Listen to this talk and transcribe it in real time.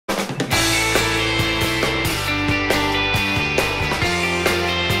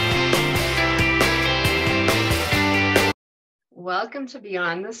Welcome to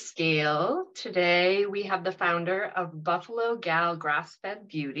Beyond the Scale. Today we have the founder of Buffalo Gal Grassfed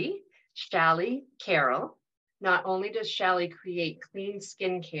Beauty, Shalley Carrell. Not only does Shalley create clean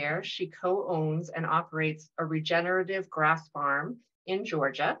skincare, she co-owns and operates a regenerative grass farm in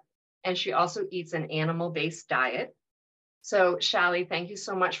Georgia, and she also eats an animal-based diet. So Shalley, thank you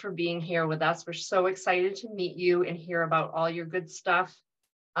so much for being here with us. We're so excited to meet you and hear about all your good stuff.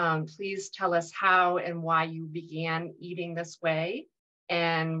 Please tell us how and why you began eating this way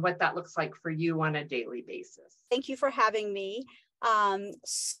and what that looks like for you on a daily basis. Thank you for having me.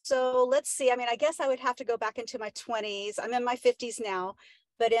 So let's see. I guess I would have to go back into my 20s. I'm in my 50s now,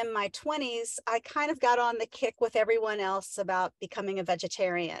 but in my 20s, I kind of got on the kick with everyone else about becoming a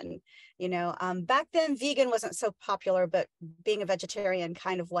vegetarian. Back then, vegan wasn't so popular, but being a vegetarian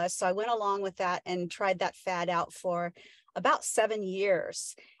kind of was. So I went along with that and tried that fad out for about 7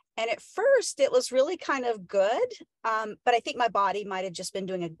 years. And at first it was really kind of good. But I think my body might've just been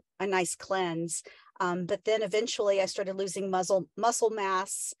doing a nice cleanse. But then eventually I started losing muscle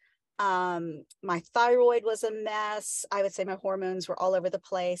mass. My thyroid was a mess. I would say my hormones were all over the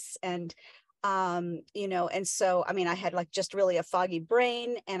place. And so, I had like just really a foggy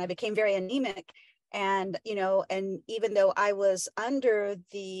brain, and I became very anemic. And even though I was under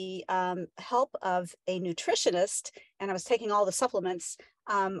the help of a nutritionist and I was taking all the supplements,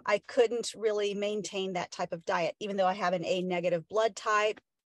 I couldn't really maintain that type of diet, even though I have an A negative blood type.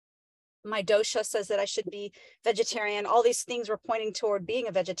 My dosha says that I should be vegetarian. All these things were pointing toward being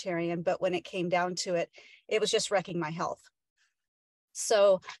a vegetarian, but when it came down to it, it was just wrecking my health.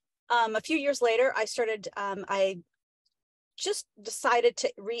 So a few years later, I just decided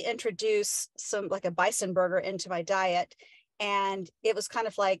to reintroduce like a bison burger into my diet. And it was kind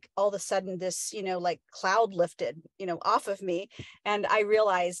of like all of a sudden this, like cloud lifted, off of me. And I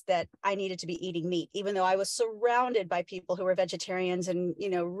realized that I needed to be eating meat, even though I was surrounded by people who were vegetarians and,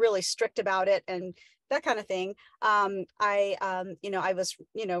 really strict about it and that kind of thing. I was,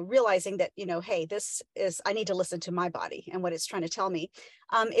 realizing that, hey, I need to listen to my body and what it's trying to tell me.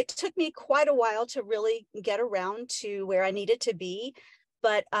 It took me quite a while to really get around to where I needed to be.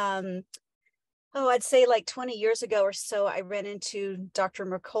 But I'd say like 20 years ago or so, I ran into Dr.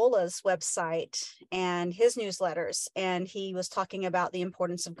 Mercola's website and his newsletters, and he was talking about the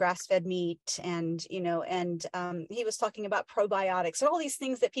importance of grass-fed meat, and he was talking about probiotics and all these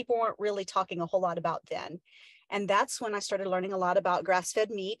things that people weren't really talking a whole lot about then. And that's when I started learning a lot about grass-fed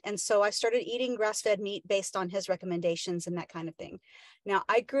meat. And so I started eating grass-fed meat based on his recommendations and that kind of thing. Now,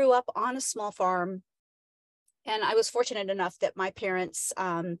 I grew up on a small farm, and I was fortunate enough that my parents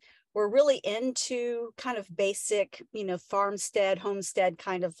were really into kind of basic, farmstead, homestead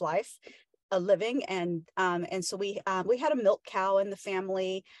kind of life, a living. And so we had a milk cow in the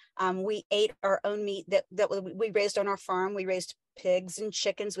family. We ate our own meat that we raised on our farm. We raised pigs and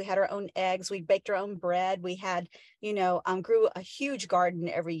chickens. We had our own eggs. We baked our own bread. We had, grew a huge garden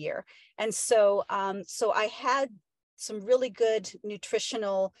every year. And so I had some really good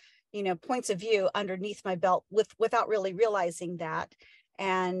nutritional, points of view underneath my belt without really realizing that.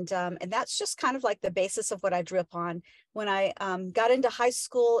 And that's just kind of like the basis of what I drew upon. When I got into high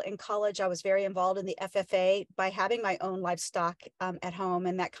school and college, I was very involved in the FFA by having my own livestock at home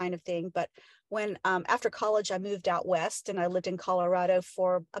and that kind of thing. But when after college, I moved out west and I lived in Colorado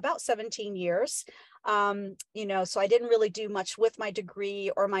for about 17 years. So I didn't really do much with my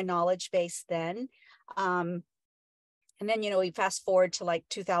degree or my knowledge base then. And then, we fast forward to like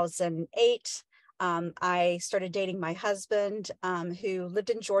 2008. I started dating my husband, who lived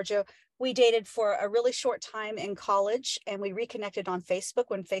in Georgia. We dated for a really short time in college, and we reconnected on Facebook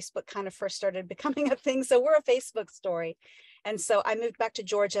when Facebook kind of first started becoming a thing. So we're a Facebook story. And so I moved back to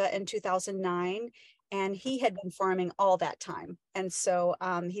Georgia in 2009, and he had been farming all that time. And so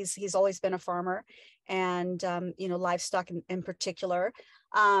he's always been a farmer, and livestock in particular.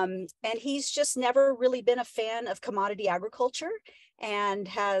 And he's just never really been a fan of commodity agriculture, and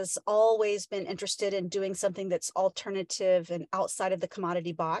has always been interested in doing something that's alternative and outside of the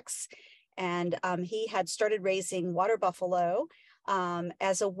commodity box. And he had started raising water buffalo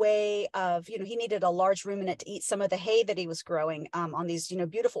as a way of, he needed a large ruminant to eat some of the hay that he was growing on these,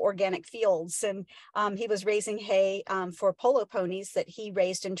 beautiful organic fields. And he was raising hay for polo ponies that he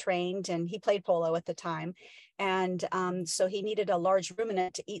raised and trained, and he played polo at the time. And so he needed a large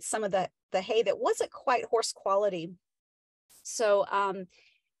ruminant to eat some of the hay that wasn't quite horse quality. So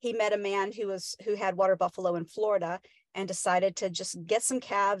he met a man who had water buffalo in Florida, and decided to just get some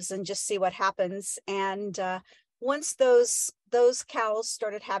calves and just see what happens. And once those cows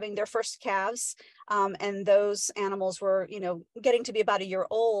started having their first calves, and those animals were, getting to be about a year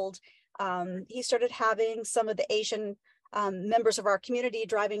old, he started having some of the Asian members of our community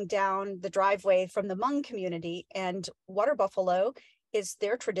driving down the driveway from the Hmong community, and water buffalo is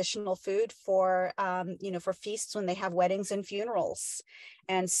their traditional food for, for feasts when they have weddings and funerals.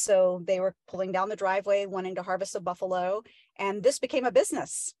 And so they were pulling down the driveway, wanting to harvest a buffalo, and this became a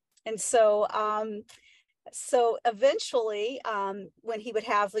business. And so, so eventually, when he would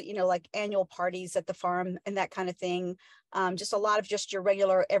have, like annual parties at the farm and that kind of thing, just a lot of just your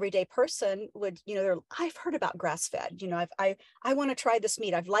regular everyday person would, I've heard about grass fed, I want to try this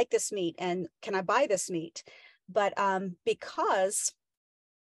meat. I've liked this meat, and can I buy this meat? But because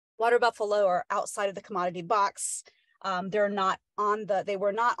water buffalo are outside of the commodity box, they were not on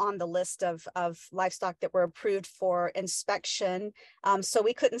the list of livestock that were approved for inspection. So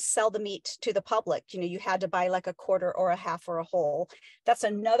we couldn't sell the meat to the public. You had to buy like a quarter or a half or a whole. That's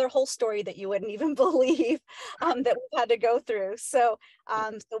another whole story that you wouldn't even believe that we had to go through. So,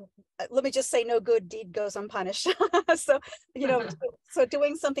 let me just say, no good deed goes unpunished. So, so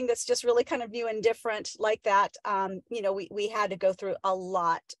doing something that's just really kind of new and different like that, we had to go through a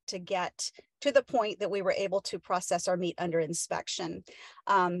lot to get to the point that we were able to process our meat under inspection.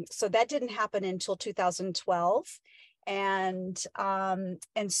 So that didn't happen until 2012. And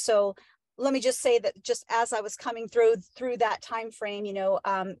so let me just say that just as I was coming through that time frame,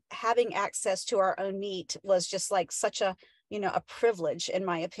 having access to our own meat was just like such a privilege, in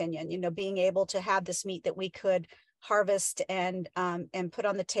my opinion, being able to have this meat that we could harvest and put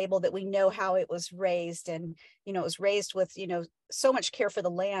on the table, that we know how it was raised, and it was raised with so much care for the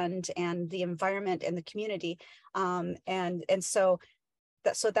land and the environment and the community, and so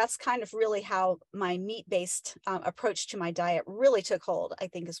that's kind of really how my meat-based approach to my diet really took hold, I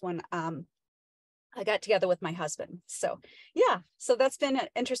think, is when I got together with my husband. So yeah, so that's been an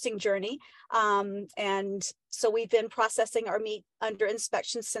interesting journey. And so we've been processing our meat under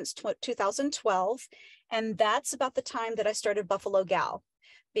inspection since 2012. And that's about the time that I started Buffalo Gal,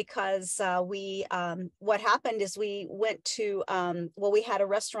 because what happened is we went to, we had a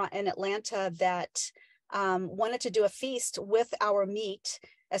restaurant in Atlanta that wanted to do a feast with our meat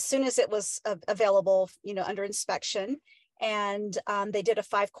as soon as it was available, under inspection. And they did a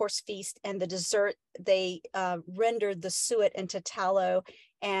 5-course feast, and the dessert, they rendered the suet into tallow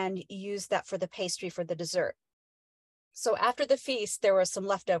and used that for the pastry for the dessert. So after the feast, there was some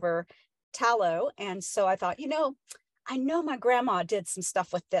leftover tallow. And so I thought, I know my grandma did some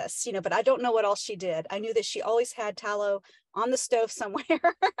stuff with this, but I don't know what else she did. I knew that she always had tallow on the stove somewhere,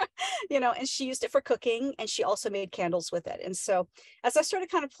 and she used it for cooking, and she also made candles with it. And so as I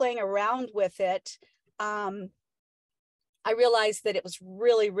started kind of playing around with it, I realized that it was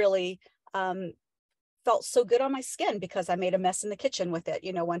really, really felt so good on my skin, because I made a mess in the kitchen with it.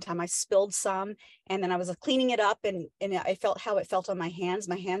 One time I spilled some, and then I was cleaning it up, and I felt how it felt on my hands.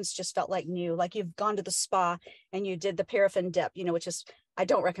 My hands just felt like new, like you've gone to the spa and you did the paraffin dip, which is, I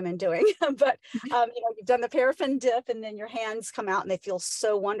don't recommend doing, but you've done the paraffin dip, and then your hands come out and they feel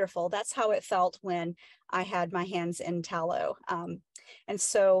so wonderful. That's how it felt when I had my hands in tallow. And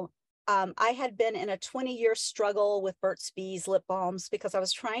so I had been in a 20-year struggle with Burt's Bees lip balms, because I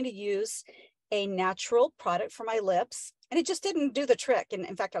was trying to use a natural product for my lips, and it just didn't do the trick. And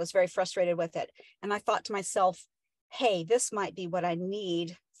in fact, I was very frustrated with it. And I thought to myself, hey, this might be what I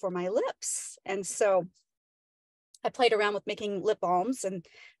need for my lips. And so I played around with making lip balms, and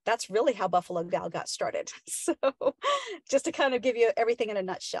that's really how Buffalo Gal got started. So just to kind of give you everything in a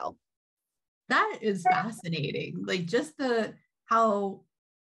nutshell. That is fascinating. Like just how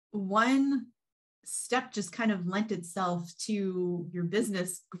one step just kind of lent itself to your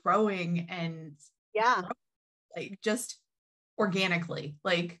business growing, and like just organically,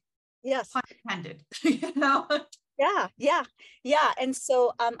 like, yes, pun intended. Yeah. And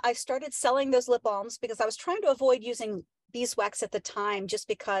so I started selling those lip balms because I was trying to avoid using beeswax at the time, just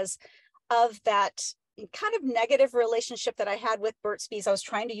because of that kind of negative relationship that I had with Burt's Bees. I was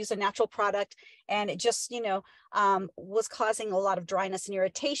trying to use a natural product, and it just, was causing a lot of dryness and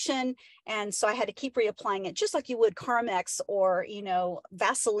irritation. And so I had to keep reapplying it, just like you would Carmex or,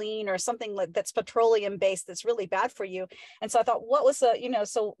 Vaseline or something like that's petroleum based that's really bad for you. And so I thought, what was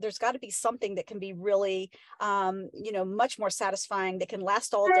so there's got to be something that can be really, much more satisfying, that can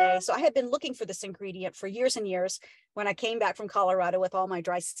last all day. So I had been looking for this ingredient for years and years. When I came back from Colorado with all my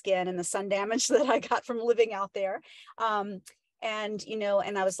dry skin and the sun damage that I got from living out there. And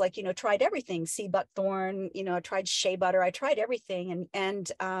I was like, tried everything, sea buckthorn, I tried shea butter, I tried everything,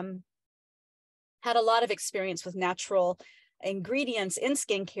 and had a lot of experience with natural ingredients in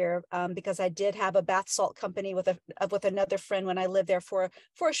skincare, because I did have a bath salt company with another friend when I lived there for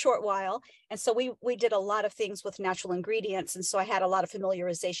a short while. And so we did a lot of things with natural ingredients. And so I had a lot of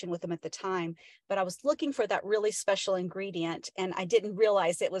familiarization with them at the time, but I was looking for that really special ingredient, and I didn't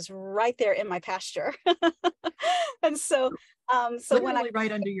realize it was right there in my pasture. And so when I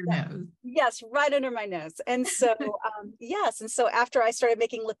right under your nose. Yes, right under my nose. And so, yes. And so after I started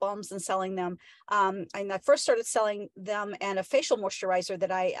making lip balms and selling them, and I first started selling them and a facial moisturizer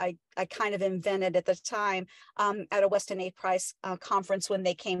that I kind of invented at the time, at a Weston A. Price conference when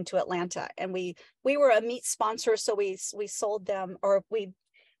they came to Atlanta. And we were a meat sponsor. So we sold them, or we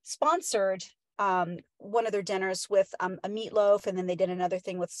sponsored one of their dinners with a meatloaf, and then they did another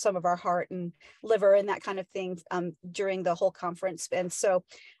thing with some of our heart and liver and that kind of thing during the whole conference. And so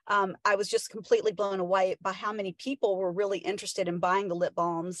I was just completely blown away by how many people were really interested in buying the lip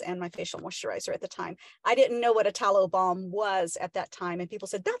balms and my facial moisturizer at the time. I didn't know what a tallow balm was at that time, and people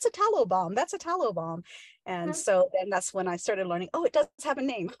said, "That's a tallow balm, that's a tallow balm." And so then that's when I started learning, oh, it does have a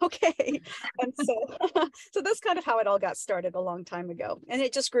name. Okay. And so so that's kind of how it all got started a long time ago, and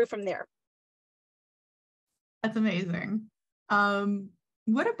it just grew from there. That's amazing.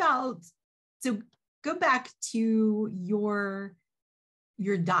 What about, so go back to your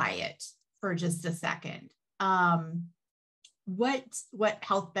diet for just a second. What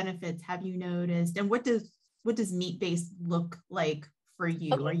health benefits have you noticed, and what does meat-based look like for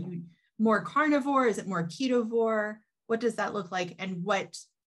you? Okay. Are you more carnivore? Is it more ketovore? What does that look like? And what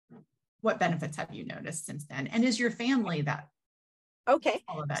benefits have you noticed since then? And is your family that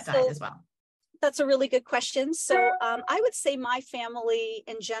follow that diet as well? That's a really good question. So I would say my family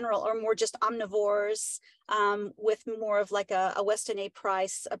in general are more just omnivores, with more of like a Weston A.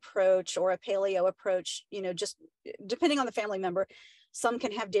 Price approach or a paleo approach, just depending on the family member. Some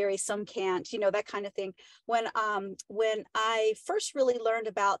can have dairy, some can't, that kind of thing. When I first really learned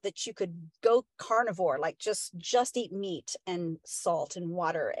about that you could go carnivore, like just eat meat and salt and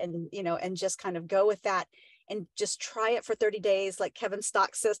water, and, and just kind of go with that and just try it for 30 days, like Kevin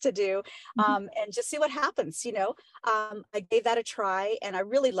Stock says to do, and just see what happens. I gave that a try and I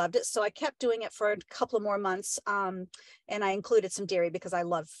really loved it. So I kept doing it for a couple of more months. And I included some dairy because I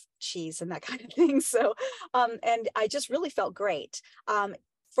love cheese and that kind of thing. So, and I just really felt great.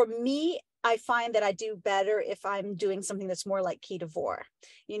 For me, I find that I do better if I'm doing something that's more like ketovore,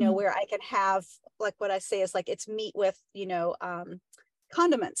 where I can have, like what I say is like, it's meat with,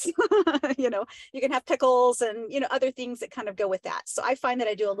 condiments. You can have pickles and other things that kind of go with that. So I find that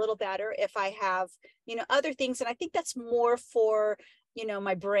I do a little better if I have other things, and I think that's more for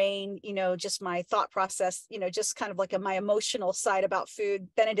my brain, just my thought process, just kind of like my emotional side about food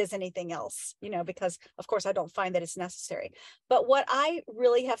than it is anything else, because of course I don't find that it's necessary. But what I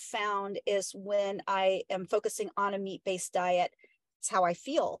really have found is when I am focusing on a meat-based diet, it's how I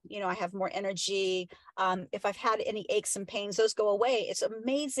feel. I have more energy. If I've had any aches and pains, those go away. It's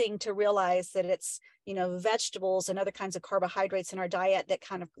amazing to realize that it's, vegetables and other kinds of carbohydrates in our diet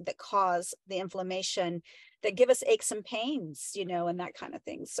that cause the inflammation, that give us aches and pains, and that kind of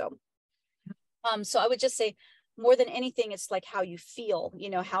thing. So, so I would just say, more than anything, it's like how you feel,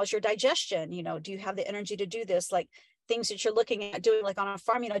 how's your digestion? Do you have the energy to do this? Like, things that you're looking at doing, like on a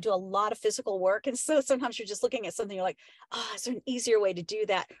farm, I do a lot of physical work. And so sometimes you're just looking at something, you're like, oh, is there an easier way to do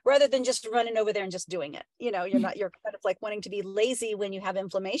that? Rather than just running over there and just doing it. You're kind of like wanting to be lazy when you have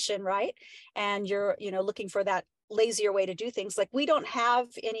inflammation, right? And you're, looking for that lazier way to do things. Like, we don't have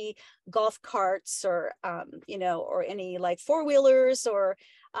any golf carts or, or any like four-wheelers or,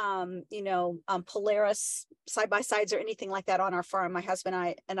 Polaris side-by-sides or anything like that on our farm. My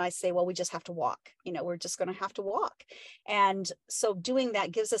husband and I say, well, we just have to walk, we're just going to have to walk. And so doing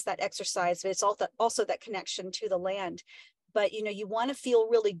that gives us that exercise, but it's also that connection to the land. But, you want to feel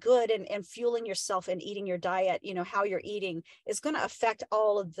really good, and fueling yourself and eating your diet, how you're eating is going to affect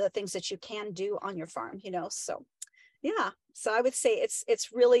all of the things that you can do on your farm, so yeah. So I would say it's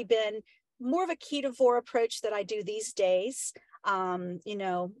really been more of a ketovore approach that I do these days. Some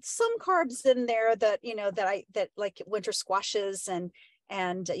carbs in there that, that like winter squashes and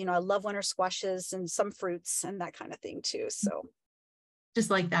I love winter squashes, and some fruits and that kind of thing too. So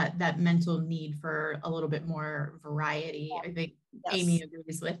just like that mental need for a little bit more variety. Yeah. I think Amy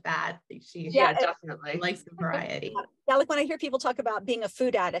agrees with that. She definitely likes the variety. Yeah, like when I hear people talk about being a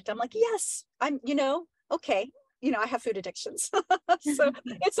food addict, I'm like, yes, I'm, okay. I have food addictions. So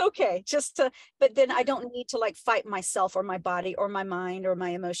it's okay just to, but then I don't need to like fight myself or my body or my mind or my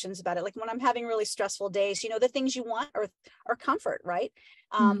emotions about it. Like when I'm having really stressful days, the things you want are comfort, right?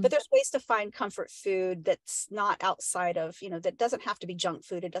 But there's ways to find comfort food that's not outside of, that doesn't have to be junk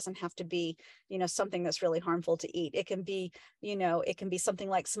food. It doesn't have to be, something that's really harmful to eat. It can be, it can be something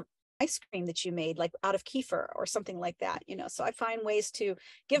like some ice cream that you made, like out of kefir or something like that, so I find ways to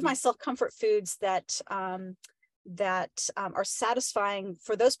give myself comfort foods that are satisfying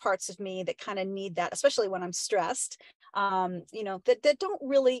for those parts of me that kind of need that, especially when I'm stressed, that don't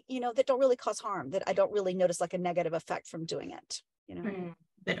really, that don't really cause harm, that I don't really notice like a negative effect from doing it,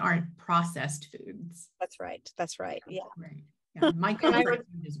 that aren't processed foods. That's right. Yeah. Right. Yeah, my comfort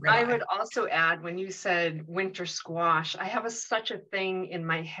food is ribeye. I would also add, when you said winter squash, I have such a thing in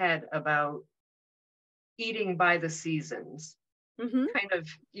my head about eating by the seasons, kind of,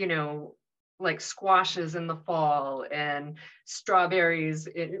 like squashes in the fall and strawberries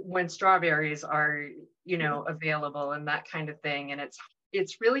when strawberries are, available and that kind of thing. And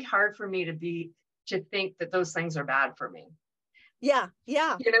it's really hard for me to think that those things are bad for me. Yeah. You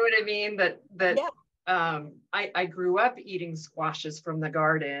know what I mean? I grew up eating squashes from the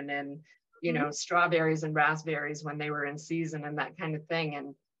garden and, strawberries and raspberries when they were in season and that kind of thing.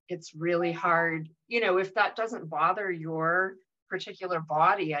 And it's really hard, if that doesn't bother your particular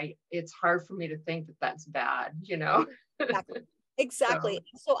body, it's hard for me to think that that's bad, Exactly.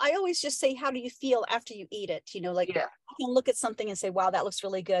 So I always just say, how do you feel after you eat it? I can look at something and say, wow, that looks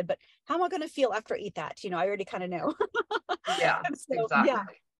really good, but how am I going to feel after I eat that? I already kind of know. Exactly.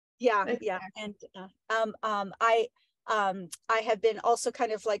 Yeah. And I have been also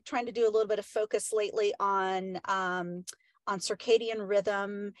kind of like trying to do a little bit of focus lately on circadian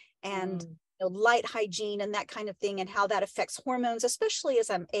rhythm and light hygiene and that kind of thing, and how that affects hormones, especially as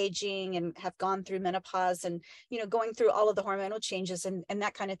I'm aging and have gone through menopause and, going through all of the hormonal changes and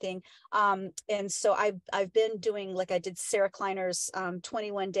that kind of thing. And so I've been doing, like I did Sarah Kleiner's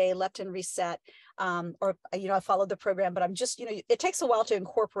 21-day leptin reset. I followed the program, but I'm just, it takes a while to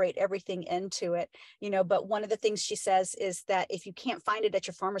incorporate everything into it, but one of the things she says is that if you can't find it at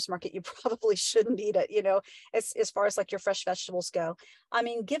your farmer's market, you probably shouldn't eat it, as far as like your fresh vegetables go. I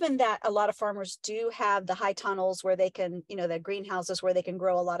mean, given that a lot of farmers do have the high tunnels where they can, the greenhouses where they can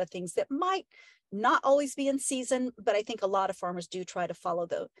grow a lot of things that might not always be in season, but I think a lot of farmers do try to follow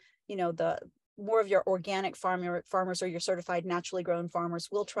the more of your organic farmers or your certified naturally grown farmers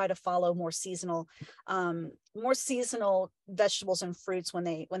will try to follow more seasonal vegetables and fruits when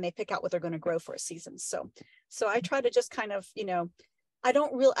they pick out what they're going to grow for a season. So I try to just kind of, I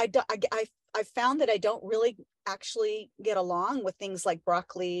found that I don't really actually get along with things like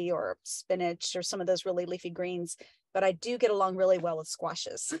broccoli or spinach or some of those really leafy greens, but I do get along really well with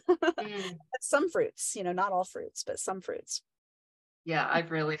squashes. Some fruits, not all fruits, but some fruits. Yeah, I've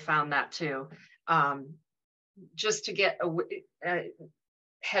really found that too. Just to get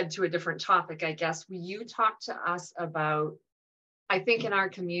head to a different topic, I guess, will you talk to us about, I think in our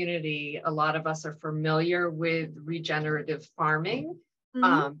community, a lot of us are familiar with regenerative farming,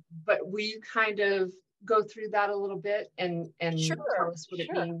 but will you kind of go through that a little bit and tell us what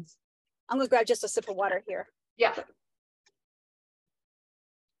it means? I'm going to grab just a sip of water here. Yeah.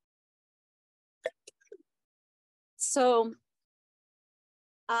 So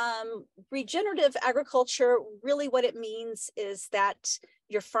regenerative agriculture, really what it means is that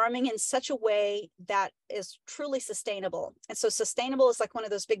you're farming in such a way that is truly sustainable. And so sustainable is like one of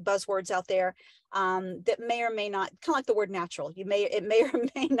those big buzzwords out there that may or may not, kind of like the word natural. It may or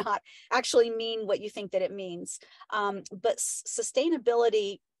may not actually mean what you think that it means. But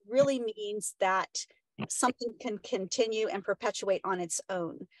sustainability really means that something can continue and perpetuate on its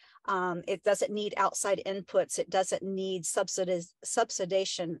own. It doesn't need outside inputs. It doesn't need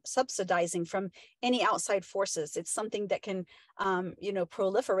subsidizing from any outside forces. It's something that can,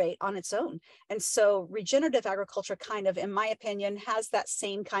 proliferate on its own. And so regenerative agriculture kind of, in my opinion, has that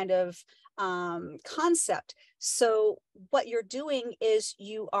same kind of concept. So what you're doing is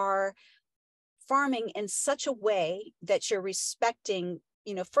you are farming in such a way that you're respecting,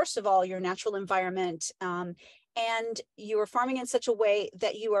 first of all, your natural environment, and you are farming in such a way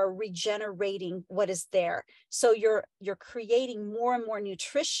that you are regenerating what is there. So you're creating more and more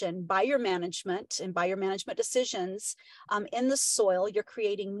nutrition by your management and by your management decisions in the soil. You're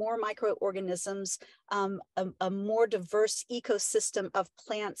creating more microorganisms, a more diverse ecosystem of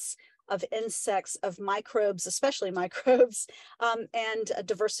plants, of insects, of microbes, especially microbes, and a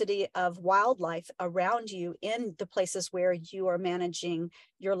diversity of wildlife around you in the places where you are managing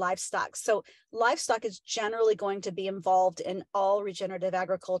your livestock. So livestock is generally going to be involved in all regenerative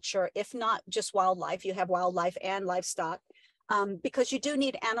agriculture, if not just wildlife. You have wildlife and livestock, because you do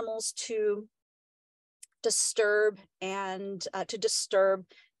need animals to disturb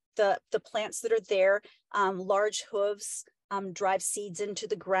the plants that are there. Large hooves drive seeds into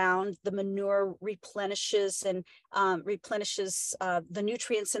the ground. The manure replenishes the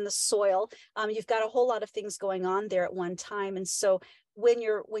nutrients in the soil. You've got a whole lot of things going on there at one time. And so when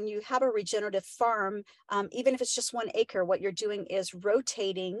you have a regenerative farm, even if it's just 1 acre, what you're doing is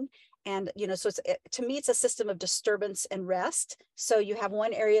rotating. And, so to me, it's a system of disturbance and rest. So you have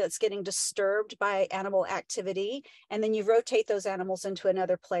one area that's getting disturbed by animal activity, and then you rotate those animals into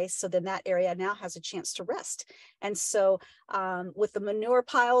another place. So then that area now has a chance to rest. And so with the manure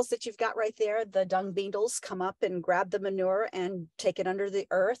piles that you've got right there, the dung beetles come up and grab the manure and take it under the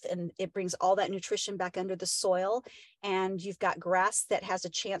earth, and it brings all that nutrition back under the soil. And you've got grass that has a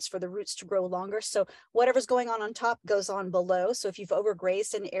chance for the roots to grow longer. So whatever's going on top goes on below. So if you've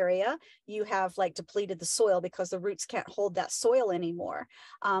overgrazed an area, you have like depleted the soil because the roots can't hold that soil anymore,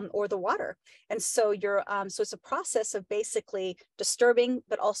 or the water. And so so it's a process of basically disturbing,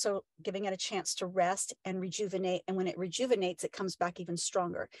 but also giving it a chance to rest and rejuvenate. And when it rejuvenates, it comes back even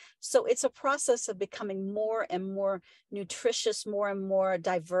stronger. So it's a process of becoming more and more nutritious, more and more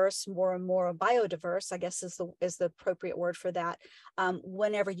diverse, more and more biodiverse, I guess is the appropriate word for that.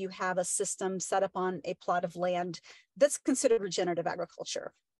 Whenever you have a system set up on a plot of land that's considered regenerative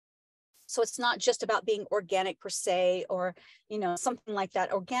agriculture. So it's not just about being organic per se, or, something like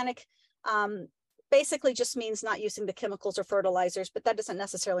that. Organic basically just means not using the chemicals or fertilizers, but that doesn't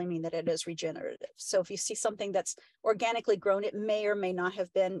necessarily mean that it is regenerative. So if you see something that's organically grown, it may or may not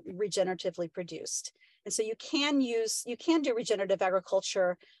have been regeneratively produced. And so you can do regenerative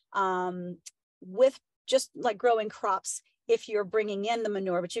agriculture with just like growing crops if you're bringing in the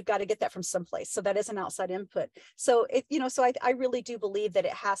manure, but you've got to get that from someplace. So that is an outside input. So I really do believe that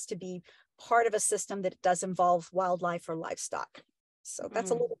it has to be part of a system that does involve wildlife or livestock. So that's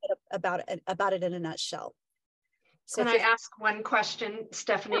a little bit about it in a nutshell. So can I ask one question,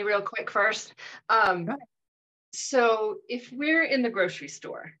 Stephanie, real quick first? So if we're in the grocery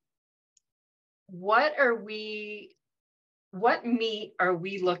store, what meat are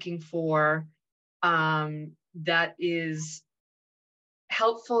we looking for that is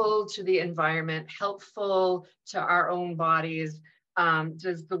helpful to the environment, helpful to our own bodies?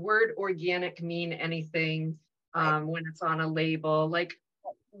 Does the word organic mean anything when it's on a label? Like,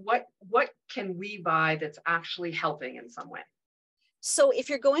 what can we buy that's actually helping in some way? So if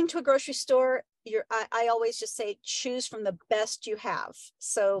you're going to a grocery store, I always just say choose from the best you have.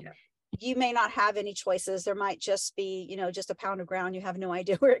 So yeah. You may not have any choices. There might just be, just a pound of ground. You have no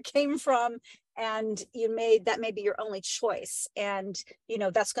idea where it came from. And that may be your only choice. And,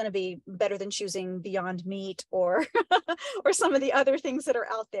 that's going to be better than choosing Beyond Meat or, or some of the other things that are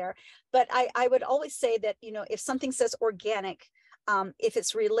out there. But I would always say that, if something says organic, if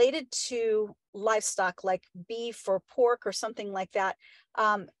it's related to livestock like beef or pork or something like that,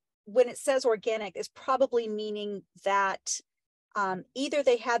 when it says organic, it's probably meaning that either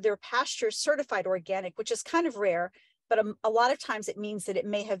they had their pasture certified organic, which is kind of rare, but a lot of times it means that it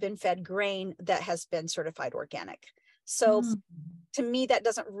may have been fed grain that has been certified organic. So to me, that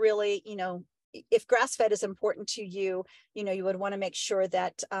doesn't really, if grass-fed is important to you, you would want to make sure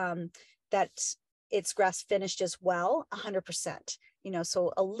that that it's grass finished as well, 100%.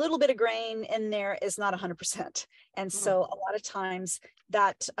 So a little bit of grain in there is not 100%. And so a lot of times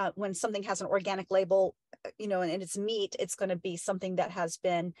that when something has an organic label, and it's meat, it's going to be something that has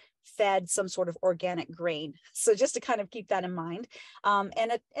been fed some sort of organic grain. So just to kind of keep that in mind.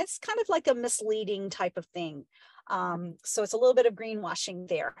 And it's kind of like a misleading type of thing. So it's a little bit of greenwashing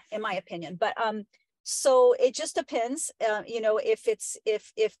there, in my opinion. But so it just depends,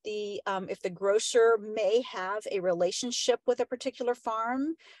 if the grocer may have a relationship with a particular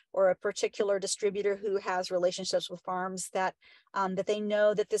farm or a particular distributor who has relationships with farms that they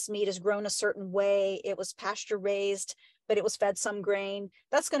know that this meat is grown a certain way, it was pasture raised, but it was fed some grain.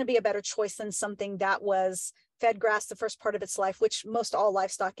 That's going to be a better choice than something that was fed grass the first part of its life, which most all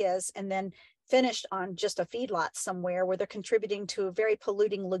livestock is, and then finished on just a feedlot somewhere where they're contributing to very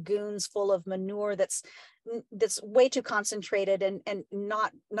polluting lagoons full of manure that's way too concentrated and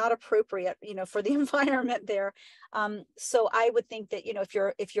not appropriate, for the environment there. So I would think that,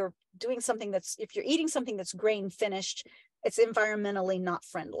 if you're doing something if you're eating something that's grain finished, it's environmentally not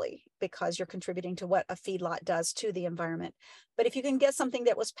friendly because you're contributing to what a feedlot does to the environment. But if you can get something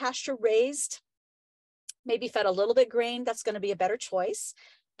that was pasture raised, maybe fed a little bit grain, that's going to be a better choice.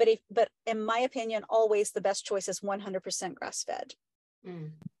 But in my opinion, always the best choice is 100% grass fed.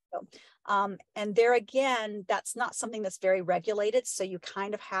 So, and there again, that's not something that's very regulated. So you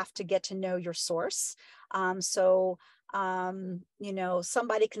kind of have to get to know your source. You know,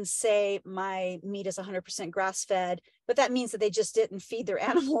 somebody can say my meat is 100% grass fed, but that means that they just didn't feed their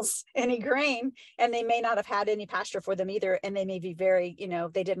animals any grain, and they may not have had any pasture for them either. And they may be very, you know,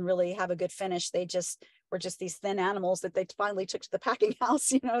 they didn't really have a good finish. They just were just these thin animals that they finally took to the packing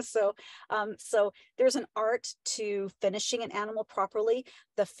house, you know. So there's an art to finishing an animal properly.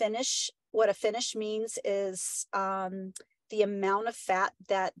 The finish, what a finish means is the amount of fat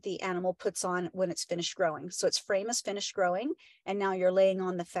that the animal puts on when it's finished growing. So its frame is finished growing, and now you're laying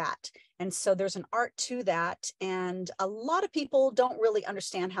on the fat. And so there's an art to that. And a lot of people don't really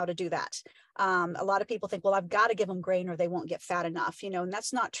understand how to do that. A lot of people think, well, I've got to give them grain or they won't get fat enough, you know, and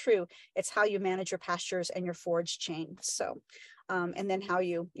that's not true. It's how you manage your pastures and your forage chain. So, and then how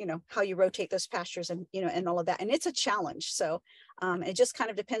you rotate those pastures and, you know, and all of that. And it's a challenge. So it just kind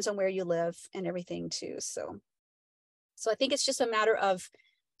of depends on where you live and everything too. So I think it's just a matter of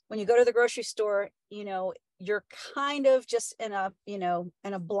when you go to the grocery store, you know, you're kind of just in a, you know,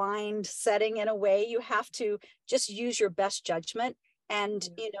 in a blind setting in a way. You have to just use your best judgment. And,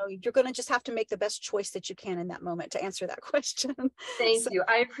 you know, you're going to just have to make the best choice that you can in that moment to answer that question. Thank you.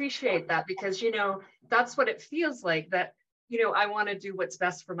 I appreciate that because, you know, that's what it feels like, that, you know, I want to do what's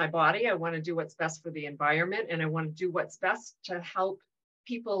best for my body. I want to do what's best for the environment, and I want to do what's best to help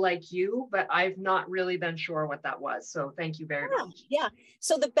people like you, but I've not really been sure what that was. So thank you very much. Yeah.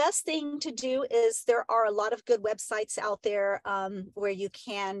 So the best thing to do is there are a lot of good websites out there where you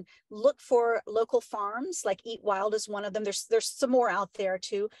can look for local farms, like Eat Wild is one of them. There's some more out there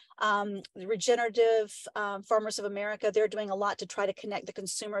too. Regenerative, Farmers of America, they're doing a lot to try to connect the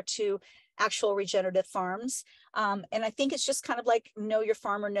consumer to actual regenerative farms. And I think it's just kind of like know your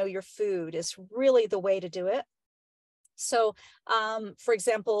farmer, know your food is really the way to do it. So, for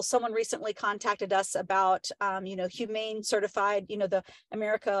example, someone recently contacted us about, you know, humane certified, you know, the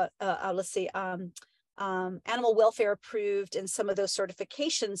America, animal welfare approved and some of those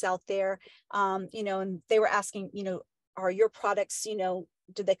certifications out there, you know, and they were asking, you know, are your products, you know,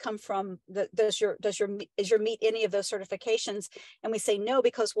 do they come from is your meat any of those certifications? And we say no,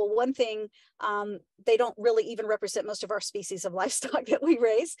 because, well, one thing, they don't really even represent most of our species of livestock that we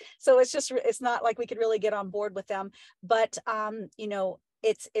raise. So it's not like we could really get on board with them. But, you know,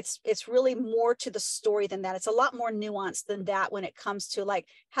 it's really more to the story than that. It's a lot more nuanced than that when it comes to like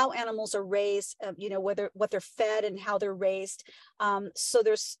how animals are raised, you know, what they're fed and how they're raised. So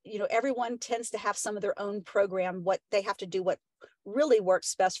there's, you know, everyone tends to have some of their own program, what they have to do, what really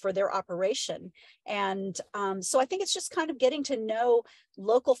works best for their operation. And so I think it's just kind of getting to know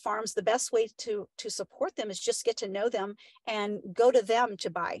local farms. The best way to support them is just get to know them and go to them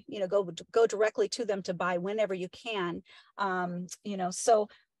to buy, you know, go directly to them to buy whenever you can. You know, so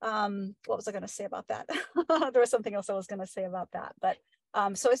what was I going to say about that? There was something else I was going to say about that, but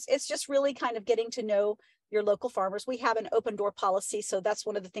so it's just really kind of getting to know your local farmers. We have an open door policy. So that's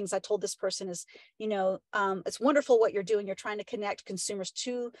one of the things I told this person is, you know, it's wonderful what you're doing. You're trying to connect consumers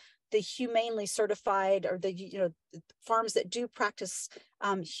to the humanely certified or the, you know, farms that do practice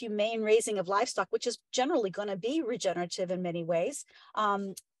humane raising of livestock, which is generally going to be regenerative in many ways.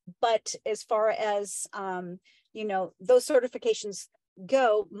 But as far as, you know, those certifications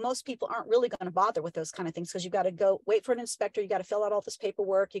go, most people aren't really going to bother with those kind of things because you've got to go wait for an inspector, you got to fill out all this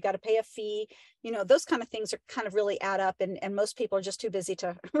paperwork, you got to pay a fee, you know, those kind of things are kind of really add up, and most people are just too busy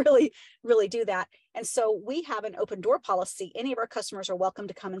to really do that. And so we have an open door policy. Any of our customers are welcome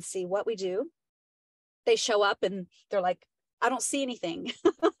to come and see what we do. They show up and they're like, I don't see anything.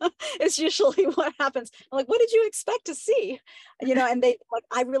 It's usually what happens. I'm like, what did you expect to see? You know, and they like,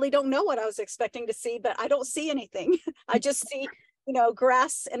 I really don't know what I was expecting to see, but I don't see anything. I just see, you know,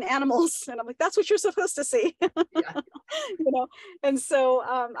 grass and animals. And I'm like, that's what you're supposed to see. Yeah. You know, and so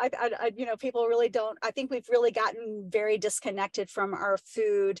I, you know, people really don't, I think we've really gotten very disconnected from our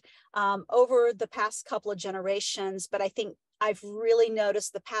food over the past couple of generations. But I think I've really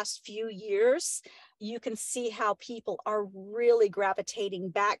noticed the past few years, you can see how people are really gravitating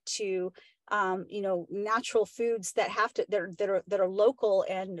back to, you know, natural foods that have to, that are local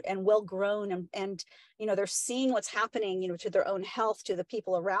and well grown, and, you know, they're seeing what's happening, you know, to their own health, to the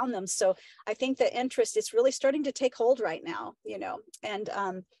people around them. So I think the interest is really starting to take hold right now, you know, and,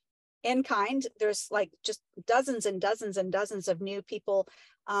 in kind, there's like just dozens and dozens and dozens of new people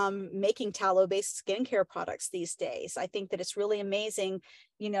making tallow-based skincare products these days. I think that it's really amazing.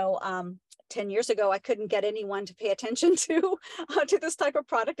 10 years ago, I couldn't get anyone to pay attention to this type of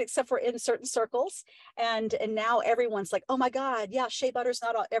product except for in certain circles. And now everyone's like, oh my God, yeah, shea butter's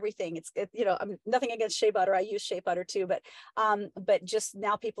not everything. I'm nothing against shea butter. I use shea butter too, but just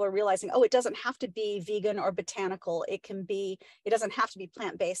now people are realizing, oh, it doesn't have to be vegan or botanical. It doesn't have to be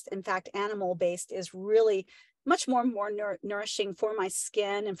plant-based. In fact, animal-based is really much more nourishing for my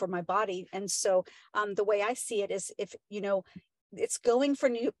skin and for my body. And so the way I see it is, if it's going for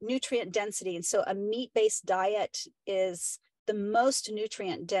nutrient density. And so a meat-based diet is the most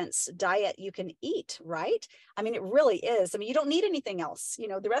nutrient dense diet you can eat, right? I mean, it really is. I mean, you don't need anything else.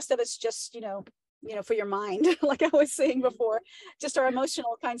 The rest of it's just, for your mind, like I was saying before, just our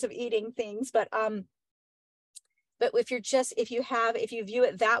emotional kinds of eating things. But if you view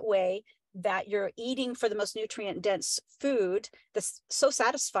it that way, that you're eating for the most nutrient dense food that's so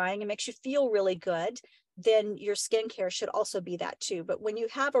satisfying and makes you feel really good, then your skincare should also be that too. But when you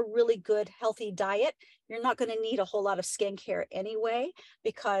have a really good, healthy diet, you're not going to need a whole lot of skincare anyway,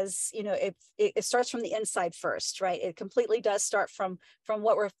 because it starts from the inside first, right? It completely does start from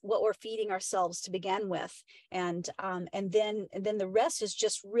what we're feeding ourselves to begin with, and then the rest is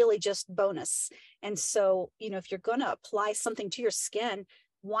just really just bonus. And so if you're going to apply something to your skin,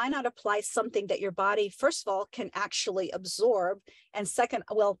 why not apply something that your body, first of all, can actually absorb, and second,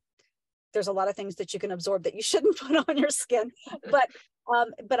 well, there's a lot of things that you can absorb that you shouldn't put on your skin, but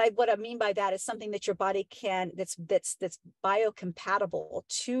what I mean by that is something that your body can, that's biocompatible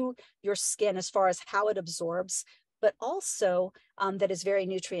to your skin as far as how it absorbs, but also that is very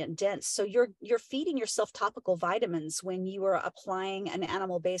nutrient dense. So you're feeding yourself topical vitamins when you are applying an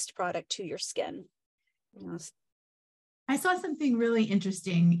animal-based product to your skin. I saw something really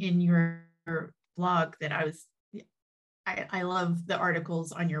interesting in your blog that I love the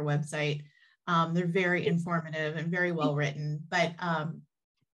articles on your website. They're very informative and very well written, but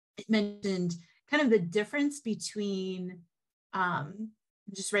it mentioned kind of the difference between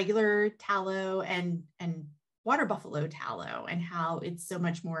just regular tallow and water buffalo tallow, and how it's so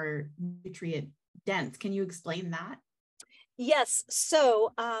much more nutrient dense. Can you explain that? Yes.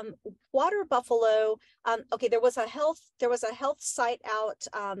 So water buffalo, okay, there was a health site out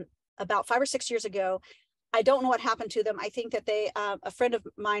about 5 or 6 years ago. I don't know what happened to them. I think that a friend of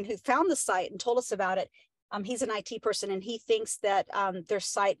mine who found the site and told us about it, he's an IT person, and he thinks that their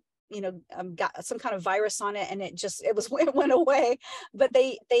site, got some kind of virus on it, and it went away. But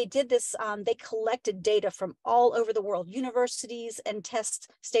they did this. They collected data from all over the world, universities and test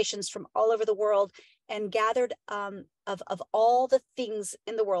stations from all over the world, and gathered of all the things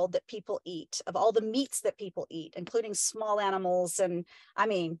in the world that people eat, of all the meats that people eat, including small animals, and I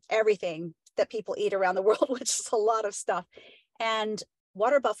mean everything that people eat around the world, which is a lot of stuff. And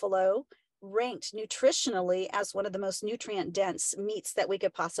water buffalo ranked nutritionally as one of the most nutrient dense meats that we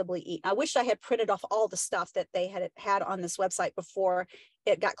could possibly eat. I wish I had printed off all the stuff that they had on this website before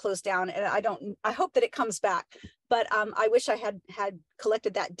it got closed down, and I hope that it comes back, but I wish I had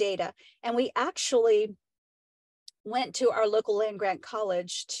collected that data. And we actually went to our local land-grant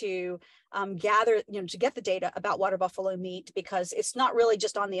college to gather, to get the data about water buffalo meat, because it's not really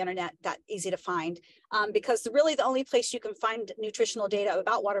just on the internet that easy to find, because really the only place you can find nutritional data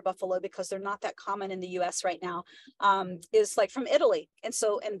about water buffalo, because they're not that common in the US right now, is like from Italy. And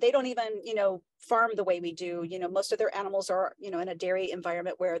they don't even, farm the way we do. Most of their animals are, in a dairy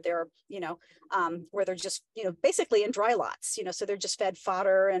environment where they're, where they're just, basically in dry lots, so they're just fed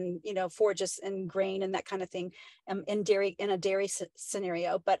fodder and, forages and grain and that kind of thing, in a dairy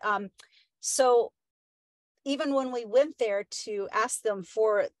scenario. But so even when we went there to ask them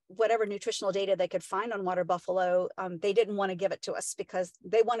for whatever nutritional data they could find on water buffalo, they didn't want to give it to us, because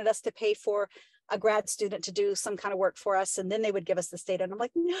they wanted us to pay for a grad student to do some kind of work for us, and then they would give us this data. And I'm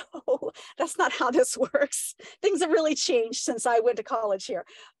like, no, that's not how this works. Things have really changed since I went to college here.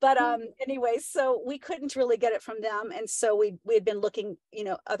 But anyway, so we couldn't really get it from them. And so we had been looking,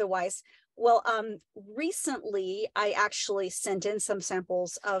 otherwise. Well, recently I actually sent in some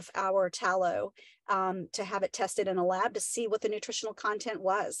samples of our tallow to have it tested in a lab to see what the nutritional content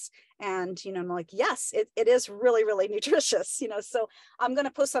was. And, I'm like, yes, it is really, really nutritious, so I'm going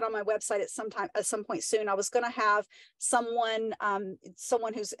to post that on my website at some point soon. I was going to have someone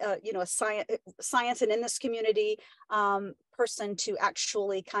who's, a science and in this community, person to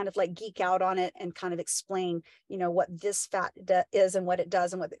actually kind of like geek out on it and kind of explain, you know, what this fat is and what it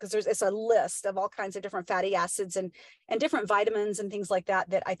does and what, because it's a list of all kinds of different fatty acids and different vitamins and things like that,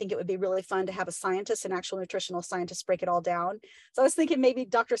 that I think it would be really fun to have a scientist, an actual nutritional scientist, break it all down. So I was thinking maybe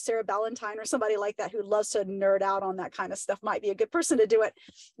Dr. Sarah Ballantyne or somebody like that who loves to nerd out on that kind of stuff might be a good person to do it.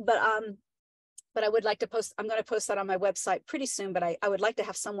 But I would like to post, I'm going to post that on my website pretty soon, but I would like to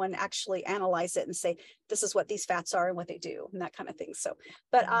have someone actually analyze it and say, this is what these fats are and what they do and that kind of thing. So,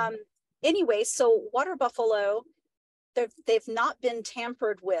 but anyway, so water buffalo, they've not been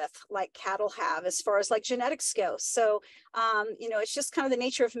tampered with like cattle have as far as like genetics go. So, you know, it's just kind of the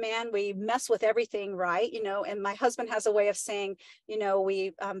nature of man. We mess with everything, right? You know, and my husband has a way of saying, you know,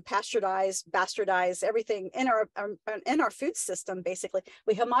 we bastardize everything in our food system. Basically,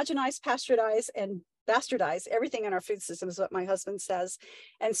 we homogenize, pasteurize, and bastardize everything in our food system is what my husband says.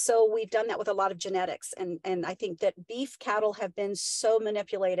 And so we've done that with a lot of genetics. And I think that beef cattle have been so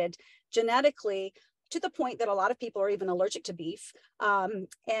manipulated genetically to the point that a lot of people are even allergic to beef. And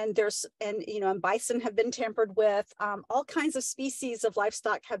you know, and bison have been tampered with, all kinds of species of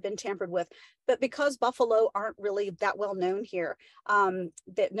livestock have been tampered with, but because buffalo aren't really that well known here,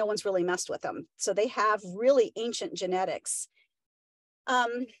 that no one's really messed with them. So they have really ancient genetics.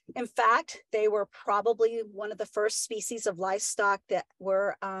 In fact, they were probably one of the first species of livestock that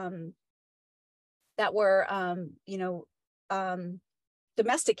were you know,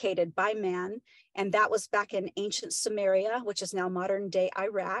 domesticated by man. And that was back in ancient Samaria, which is now modern day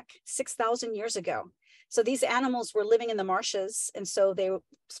Iraq, 6,000 years ago. So these animals were living in the marshes. And so they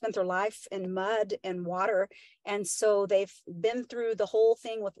spent their life in mud and water. And so they've been through the whole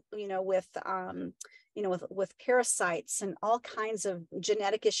thing with, with parasites and all kinds of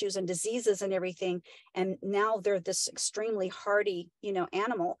genetic issues and diseases and everything. And now they're this extremely hardy, you know,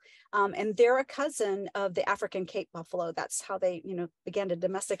 animal. And they're a cousin of the African Cape buffalo. That's how they, you know, began to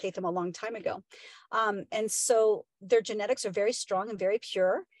domesticate them a long time ago. And so their genetics are very strong and very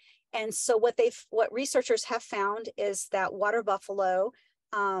pure. And so what researchers have found is that water buffalo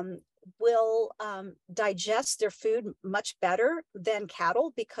will digest their food much better than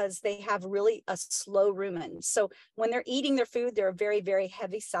cattle because they have really a slow rumen. So when they're eating their food, they're very, very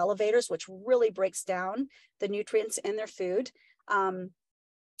heavy salivators, which really breaks down the nutrients in their food.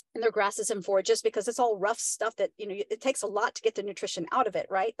 And their grasses and forages, because it's all rough stuff that, you know, it takes a lot to get the nutrition out of it,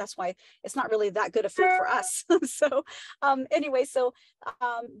 right? That's why it's not really that good a food for us. So anyway,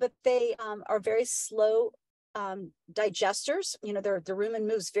 but they are very slow digesters. You know, the rumen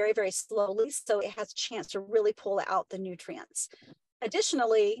moves very, very slowly, so it has a chance to really pull out the nutrients.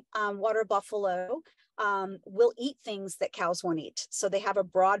 Additionally, water buffalo will eat things that cows won't eat. So they have a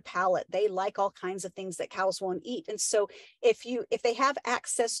broad palate. They like all kinds of things that cows won't eat. And so if they have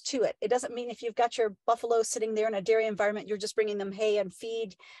access to it, it doesn't mean if you've got your buffalo sitting there in a dairy environment, you're just bringing them hay and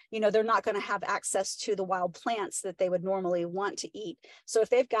feed, you know, they're not going to have access to the wild plants that they would normally want to eat. So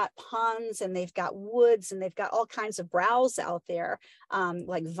if they've got ponds and they've got woods and they've got all kinds of browse out there,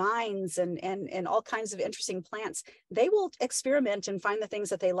 like vines and all kinds of interesting plants, they will experiment and find the things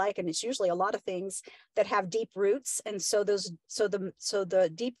that they like. And it's usually a lot of things that have deep roots. And so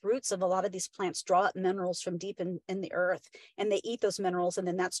the deep roots of a lot of these plants draw up minerals from deep in the earth, and they eat those minerals, and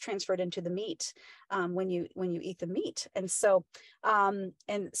then that's transferred into the meat when you eat the meat. And so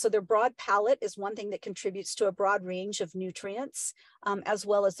their broad palate is one thing that contributes to a broad range of nutrients, as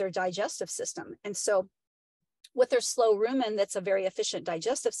well as their digestive system. And so with their slow rumen, that's a very efficient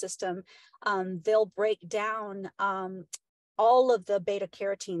digestive system, they'll break down all of the beta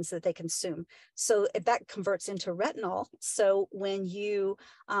carotenes that they consume. So that converts into retinol. So when you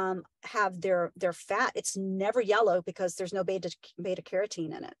have their fat, it's never yellow because there's no beta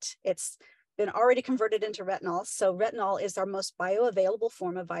carotene in it. It's been already converted into retinol. So retinol is our most bioavailable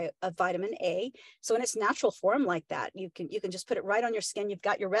form of vitamin A. So in its natural form like that, you can just put it right on your skin. You've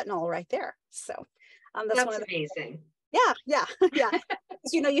got your retinol right there. So that's one of amazing. Yeah.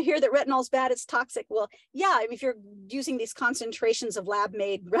 You know, you hear that retinol is bad, it's toxic. Well, yeah, I mean, if you're using these concentrations of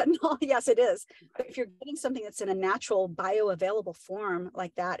lab-made retinol, yes, it is. But if you're getting something that's in a natural bioavailable form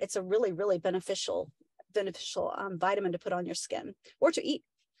like that, it's a really, really beneficial vitamin to put on your skin or to eat.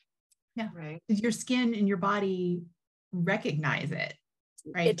 Yeah, right. Your skin and your body recognize it,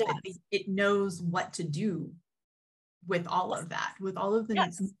 right? It does. It knows what to do with all of that, with all of the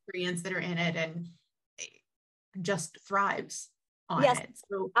nutrients that are in it, and just thrives on it.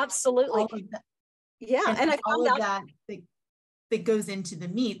 So absolutely. And I found out that goes into the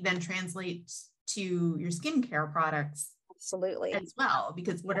meat then translates to your skincare products. Absolutely. As well,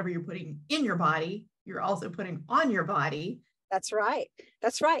 because whatever you're putting in your body, you're also putting on your body. That's right.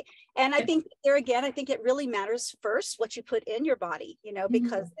 And I think there again, I think it really matters first what you put in your body,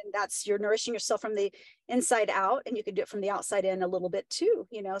 because that's, you're nourishing yourself from the inside out, and you can do it from the outside in a little bit too,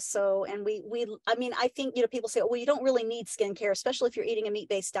 so, and I mean, I think, people say, well, you don't really need skincare, especially if you're eating a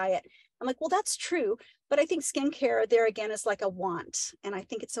meat-based diet. I'm like, well, that's true. But I think skincare there again is like a want. And I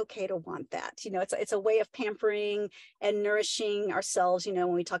think it's okay to want that. It's a way of pampering and nourishing ourselves.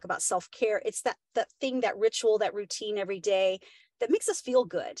 When we talk about self-care, it's that thing, that ritual, that routine every day that makes us feel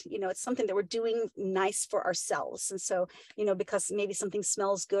good. It's something that we're doing nice for ourselves. And so, because maybe something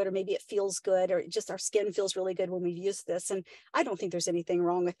smells good, or maybe it feels good, or just our skin feels really good when we've used this. And I don't think there's anything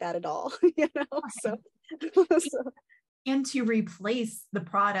wrong with that at all, so. And to replace the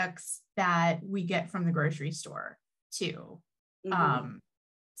products that we get from the grocery store too.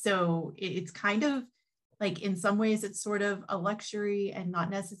 So it's kind of like, in some ways it's sort of a luxury and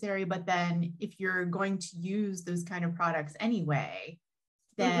not necessary, but then if you're going to use those kind of products anyway,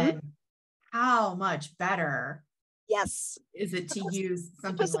 then how much better is it to use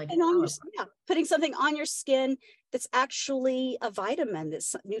something like putting something on your skin that's actually a vitamin,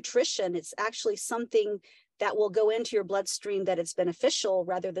 that's nutrition, it's actually something that will go into your bloodstream, that it's beneficial,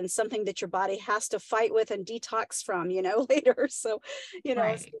 rather than something that your body has to fight with and detox from, later. So, so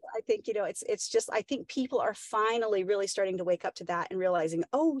I think, it's just, I think people are finally really starting to wake up to that and realizing,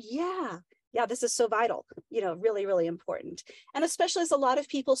 oh yeah, this is so vital, really, really important. And especially as a lot of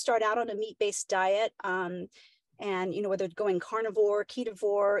people start out on a meat-based diet, and, whether going carnivore,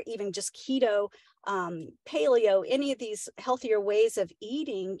 ketovore, even just keto, paleo, any of these healthier ways of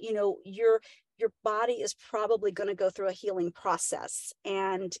eating, your body is probably going to go through a healing process.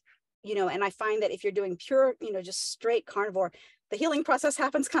 And, and I find that if you're doing pure, just straight carnivore, the healing process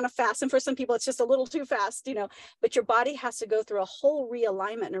happens kind of fast. And for some people, it's just a little too fast, but your body has to go through a whole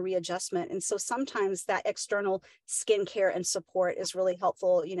realignment and a readjustment. And so sometimes that external skincare and support is really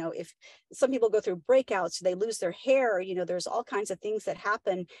helpful. If some people go through breakouts, they lose their hair, there's all kinds of things that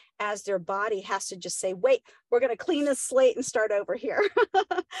happen as their body has to just say, wait, we're going to clean this slate and start over here.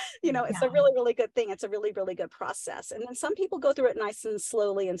 It's a really, really good thing. It's a really, really good process. And then some people go through it nice and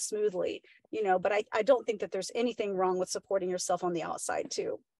slowly and smoothly, but I don't think that there's anything wrong with supporting yourself on the outside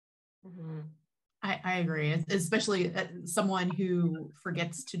too. I agree, especially someone who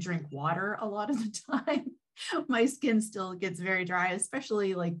forgets to drink water a lot of the time. My skin still gets very dry,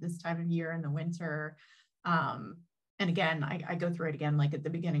 especially like this time of year in the winter. And again, I go through it again, like at the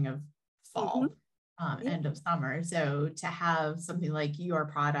beginning of fall, end of summer. So to have something like your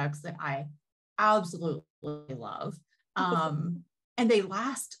products that I absolutely love, and they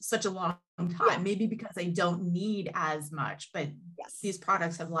last such a long time, maybe because I don't need as much, but these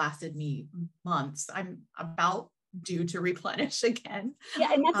products have lasted me months. I'm about due to replenish again.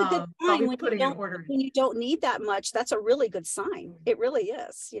 Yeah, and that's a good sign when you don't need that much. That's a really good sign. It really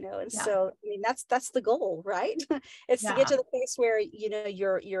is, and so I mean that's the goal, right? It's to get to the place where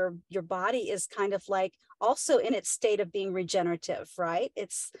your body is kind of like also in its state of being regenerative, right?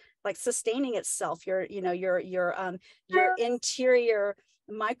 It's like sustaining itself. Your interior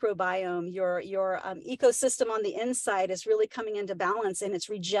microbiome, your ecosystem on the inside is really coming into balance, and it's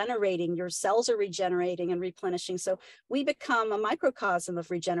regenerating. Your cells are regenerating and replenishing. So we become a microcosm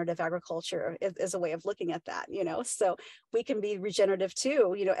of regenerative agriculture as a way of looking at that, so we can be regenerative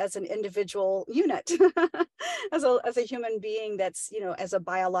too, as an individual unit, as a human being that's, as a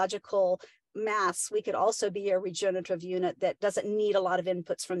biological mass, we could also be a regenerative unit that doesn't need a lot of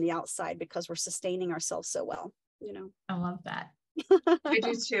inputs from the outside because we're sustaining ourselves so well, I love that. I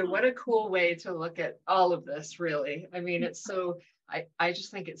do too. What a cool way to look at all of this, really. I mean, it's so, I just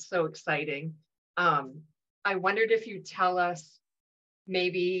think it's so exciting. I wondered if you'd tell us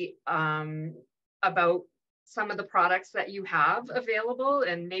maybe about some of the products that you have available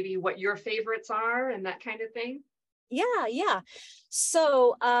and maybe what your favorites are and that kind of thing. Yeah.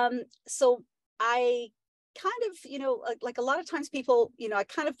 So I kind of, like a lot of times people, I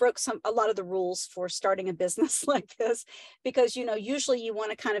kind of broke a lot of the rules for starting a business like this, because, usually you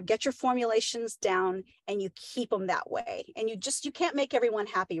want to kind of get your formulations down and you keep them that way. And you can't make everyone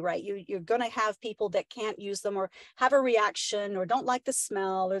happy, right? You're going to have people that can't use them or have a reaction or don't like the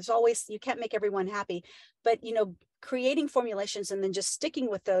smell. You can't make everyone happy, but, creating formulations and then just sticking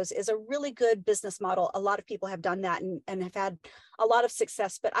with those is a really good business model. A lot of people have done that and have had a lot of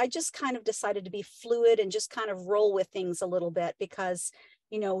success, but I just kind of decided to be fluid and just kind of roll with things a little bit because,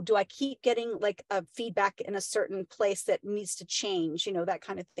 do I keep getting like a feedback in a certain place that needs to change, that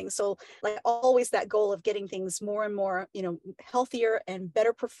kind of thing. So like always that goal of getting things more and more, healthier and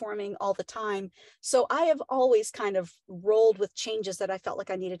better performing all the time. So I have always kind of rolled with changes that I felt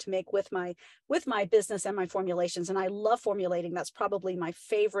like I needed to make with my business and my formulations. And I love formulating. That's probably my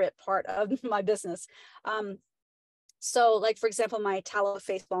favorite part of my business. So like, for example, my Tallow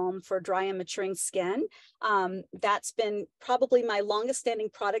face balm for dry and maturing skin, that's been probably my longest standing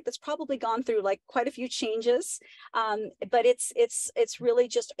product. That's probably gone through like quite a few changes. But it's really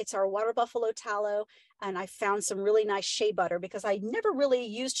just, it's our water buffalo tallow. And I found some really nice shea butter because I never really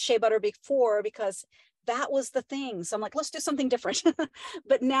used shea butter before because that was the thing. So I'm like, let's do something different.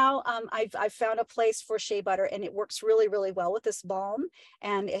 But now I've found a place for shea butter, and it works really, really well with this balm.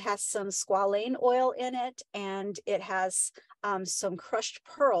 And it has some squalane oil in it, and it has some crushed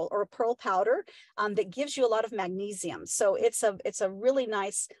pearl or pearl powder that gives you a lot of magnesium. So it's a really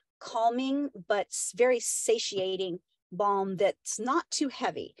nice calming, but very satiating balm that's not too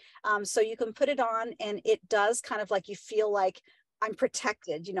heavy. So you can put it on, and it does kind of like, you feel like I'm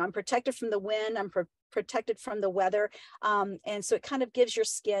protected, I'm protected from the wind, I'm protected from the weather. And so it kind of gives your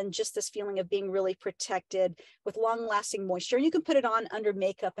skin just this feeling of being really protected with long lasting moisture. And you can put it on under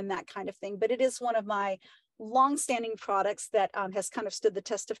makeup and that kind of thing, but it is one of my long-standing products that has kind of stood the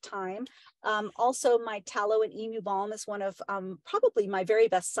test of time. Also, my Tallow and Emu Balm is one of probably my very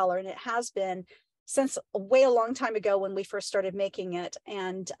best seller, and it has been since way a long time ago when we first started making it.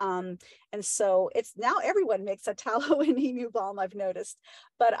 And so it's now everyone makes a Tallow and Emu Balm, I've noticed.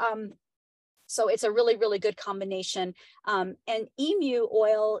 But so it's a really, really good combination. And emu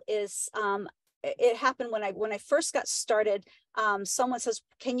oil is, it happened when I first got started. Someone says,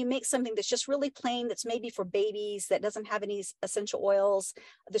 can you make something that's just really plain, that's maybe for babies, that doesn't have any essential oils,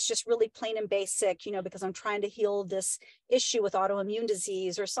 that's just really plain and basic, because I'm trying to heal this issue with autoimmune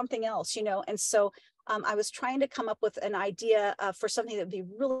disease or something else, and so I was trying to come up with an idea for something that would be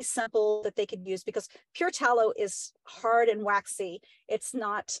really simple that they could use, because pure tallow is hard and waxy. It's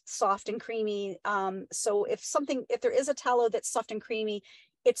not soft and creamy. So if there is a tallow that's soft and creamy,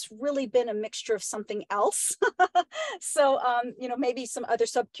 it's really been a mixture of something else. So, maybe some other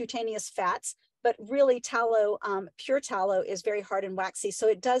subcutaneous fats, but really tallow, pure tallow is very hard and waxy. So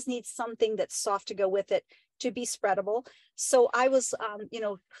it does need something that's soft to go with it to be spreadable. So I was,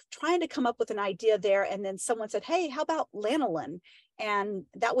 trying to come up with an idea there. And then someone said, hey, how about lanolin? And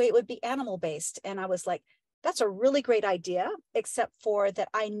that way it would be animal based. And I was like, that's a really great idea, except for that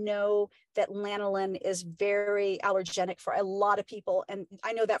I know that lanolin is very allergenic for a lot of people. And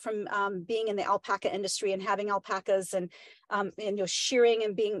I know that from being in the alpaca industry and having alpacas and shearing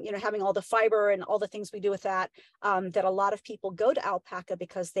and being, having all the fiber and all the things we do with that, that a lot of people go to alpaca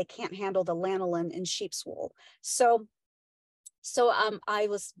because they can't handle the lanolin in sheep's wool. So I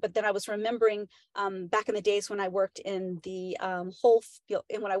was remembering back in the days when I worked in the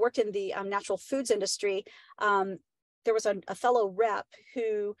natural foods industry, there was a fellow rep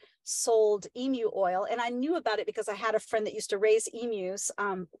who sold emu oil, and I knew about it because I had a friend that used to raise emus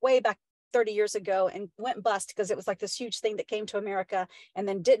way back 30 years ago and went bust because it was like this huge thing that came to America and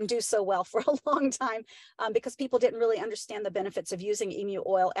then didn't do so well for a long time because people didn't really understand the benefits of using emu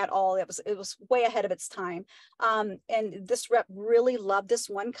oil at all. It was way ahead of its time. And this rep really loved this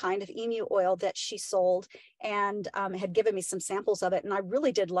one kind of emu oil that she sold and had given me some samples of it. And I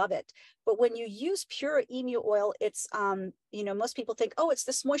really did love it. But when you use pure emu oil, it's, most people think, oh, it's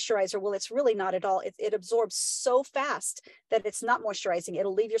this moisturizer. Well, it's really not at all. It absorbs so fast that it's not moisturizing.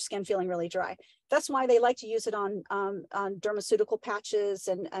 It'll leave your skin feeling really dry. That's why they like to use it on dermaceutical patches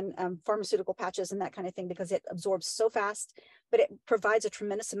and pharmaceutical patches and that kind of thing, because it absorbs so fast, but it provides a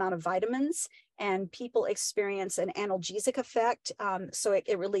tremendous amount of vitamins, and people experience an analgesic effect. So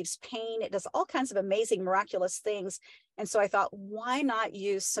it relieves pain. It does all kinds of amazing, miraculous things. And so I thought, why not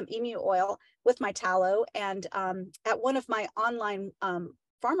use some emu oil with my tallow? And at one of my online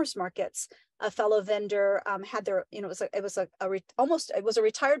farmers markets, a fellow vendor had their, it was a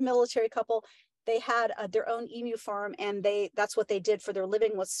retired military couple. They had their own emu farm, and that's what they did for their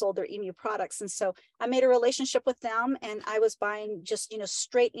living, was sold their emu products. And so I made a relationship with them, and I was buying just,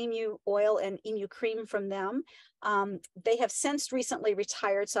 straight emu oil and emu cream from them. They have since recently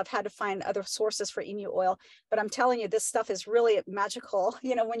retired, so I've had to find other sources for emu oil, but I'm telling you, this stuff is really magical,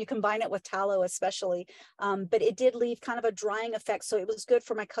 when you combine it with tallow, especially. But it did leave kind of a drying effect. So it was good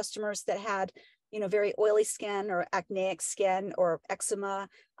for my customers that had, very oily skin or acneic skin or eczema,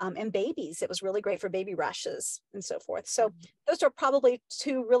 and babies. It was really great for baby rashes and so forth. So those are probably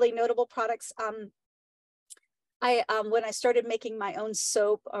two really notable products. When I started making my own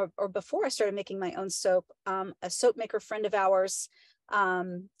soap, or before I started making my own soap, a soap maker friend of ours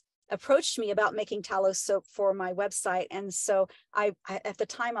approached me about making tallow soap for my website. And so I at the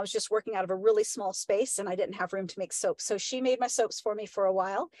time I was just working out of a really small space and I didn't have room to make soap. So she made my soaps for me for a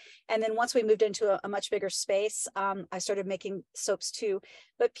while. And then once we moved into a much bigger space, I started making soaps too.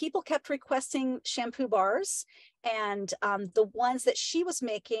 But people kept requesting shampoo bars. And the ones that she was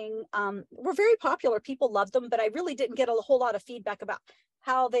making were very popular. People loved them, but I really didn't get a whole lot of feedback about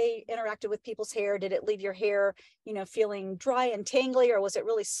how they interacted with people's hair. Did it leave your hair, feeling dry and tangly, or was it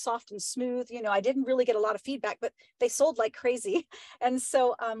really soft and smooth? I didn't really get a lot of feedback, but they sold like crazy. And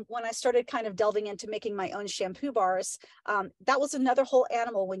so when I started kind of delving into making my own shampoo bars, that was another whole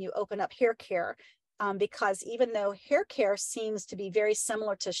animal when you open up hair care. Because even though hair care seems to be very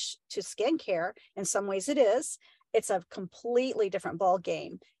similar to skin care, in some ways it is, it's a completely different ball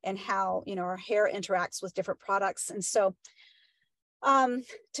game and how, our hair interacts with different products. And so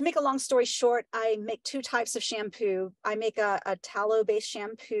to make a long story short, I make two types of shampoo. I make a tallow-based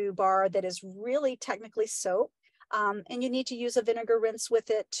shampoo bar that is really technically soap. And you need to use a vinegar rinse with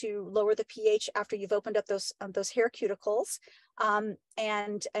it to lower the pH after you've opened up those hair cuticles. And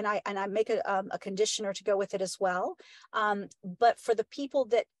I make a conditioner to go with it as well. But for the people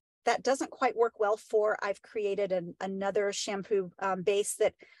that doesn't quite work well for, I've created another shampoo base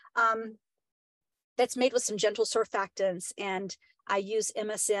that's made with some gentle surfactants, and I use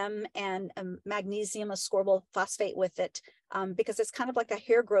MSM and magnesium ascorbyl phosphate with it because it's kind of like a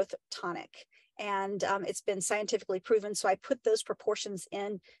hair growth tonic. And it's been scientifically proven. So I put those proportions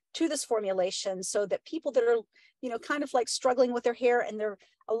in to this formulation so that people that are, kind of like struggling with their hair, and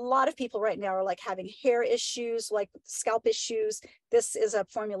a lot of people right now are like having hair issues, like scalp issues. This is a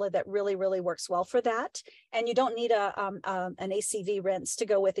formula that really, really works well for that. And you don't need an ACV rinse to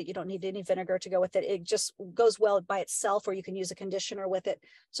go with it. You don't need any vinegar to go with it. It just goes well by itself, or you can use a conditioner with it.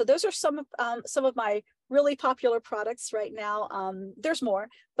 So those are some of my really popular products right now. There's more,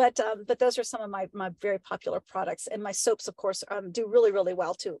 but those are some of my very popular products. And my soaps, of course, do really, really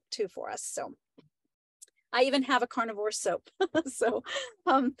well too for us. So I even have a carnivore soap. So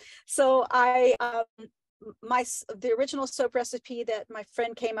the original soap recipe that my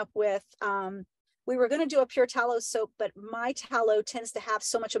friend came up with, we were going to do a pure tallow soap, but my tallow tends to have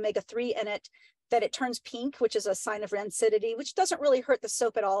so much omega-3 in it that it turns pink, which is a sign of rancidity, which doesn't really hurt the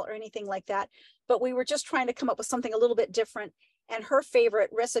soap at all or anything like that. But we were just trying to come up with something a little bit different. And her favorite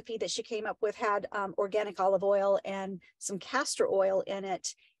recipe that she came up with had organic olive oil and some castor oil in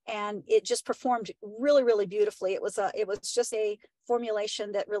it. And it just performed really, really beautifully. It was just a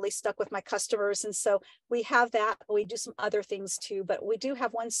formulation that really stuck with my customers. And so we have that. We do some other things too, but we do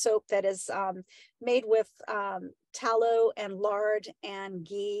have one soap that is made with tallow and lard and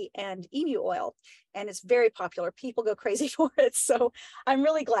ghee and emu oil. And it's very popular. People go crazy for it. So I'm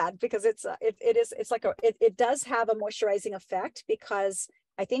really glad, because it does have a moisturizing effect, because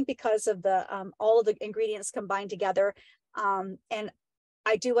I think because of the all of the ingredients combined together. And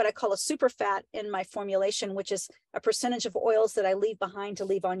I do what I call a super fat in my formulation, which is a percentage of oils that I leave behind to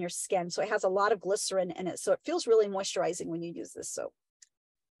leave on your skin. So it has a lot of glycerin in it. So it feels really moisturizing when you use this soap.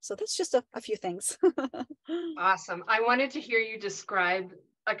 So that's just a few things. Awesome. I wanted to hear you describe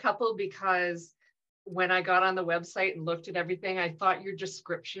a couple, because when I got on the website and looked at everything, I thought your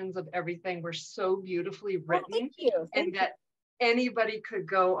descriptions of everything were so beautifully written. Oh, thank you. And that anybody could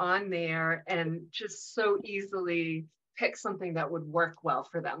go on there and just so easily pick something that would work well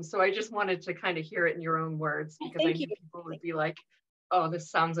for them. So I just wanted to kind of hear it in your own words, because I knew people would be like, oh, this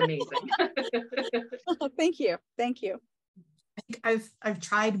sounds amazing. Thank you. Thank you. I think I've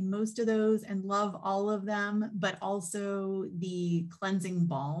tried most of those and love all of them, but also the cleansing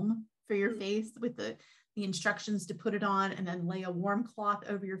balm for your face with the instructions to put it on and then lay a warm cloth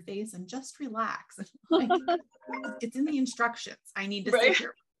over your face and just relax. Like, it's in the instructions. I need to sit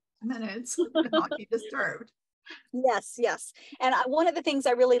here for minutes and not be disturbed. Yes. And one of the things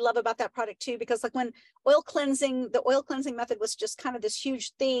I really love about that product too, because like when the oil cleansing method was just kind of this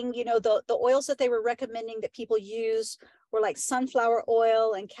huge thing, the oils that they were recommending that people use were like sunflower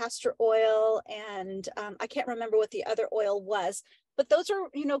oil and castor oil. And I can't remember what the other oil was, but those are,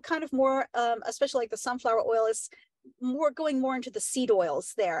 kind of more, especially like the sunflower oil is going more into the seed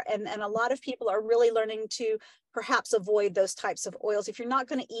oils there. And a lot of people are really learning to perhaps avoid those types of oils. If you're not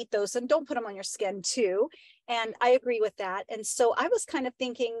going to eat those, then don't put them on your skin too. And I agree with that. And so I was kind of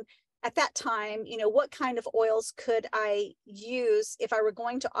thinking at that time, what kind of oils could I use if I were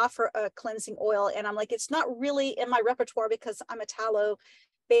going to offer a cleansing oil? And I'm like, it's not really in my repertoire because I'm a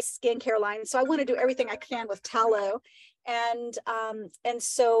tallow-based skincare line. So I want to do everything I can with tallow. And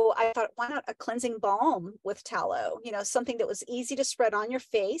so I thought, why not a cleansing balm with tallow, something that was easy to spread on your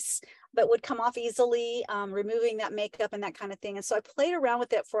face, but would come off easily, removing that makeup and that kind of thing. And so I played around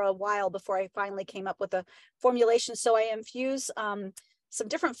with it for a while before I finally came up with a formulation. So I infuse some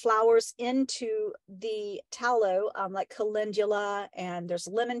different flowers into the tallow, like calendula, and there's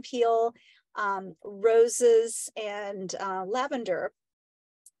lemon peel, roses, and lavender.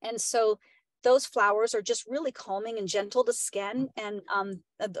 And so those flowers are just really calming and gentle to skin. And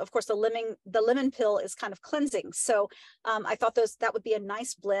of course, the lemon peel is kind of cleansing. So I thought that would be a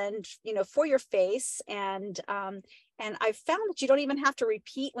nice blend, you know, for your face. And I found that you don't even have to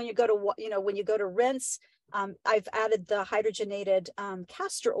repeat when you go to, you know, when you go to rinse. I've added the hydrogenated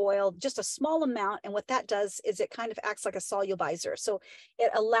castor oil, just a small amount. And what that does is it kind of acts like a solubilizer. So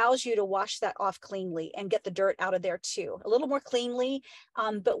it allows you to wash that off cleanly and get the dirt out of there too, a little more cleanly.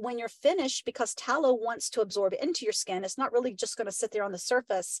 But when you're finished, because tallow wants to absorb into your skin, it's not really just going to sit there on the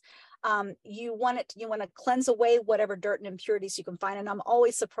surface. You want to cleanse away whatever dirt and impurities you can find. And I'm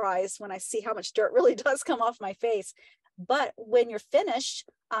always surprised when I see how much dirt really does come off my face. But when you're finished,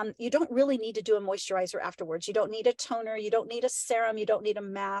 you don't really need to do a moisturizer afterwards. You don't need a toner. You don't need a serum. You don't need a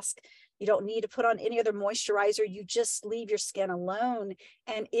mask. You don't need to put on any other moisturizer. You just leave your skin alone,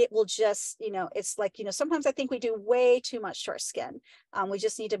 and it will just, you know, it's like, you know, sometimes I think we do way too much to our skin. We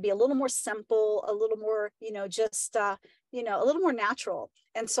just need to be a little more simple, a little more, you know, just, you know, a little more natural.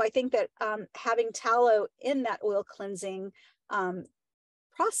 And so I think that having tallow in that oil cleansing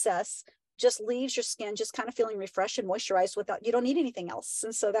process just leaves your skin just kind of feeling refreshed and moisturized without, you don't need anything else.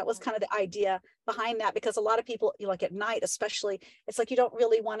 And so that was kind of the idea behind that, because a lot of people, you know, like at night, especially, it's like, you don't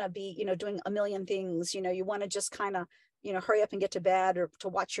really want to be, you know, doing a million things, you know, you want to just kind of, you know, hurry up and get to bed or to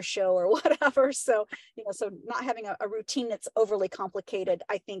watch your show or whatever. So, you know, so not having a routine that's overly complicated,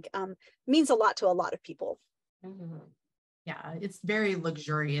 I think means a lot to a lot of people. Mm-hmm. Yeah, it's very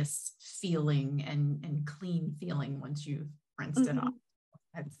luxurious feeling and clean feeling once you've rinsed it off.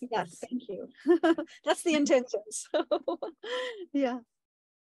 Yes, thank you. That's the intention. So, yeah.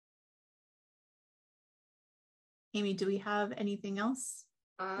 Amy, do we have anything else?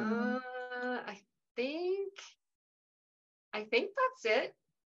 I think that's it.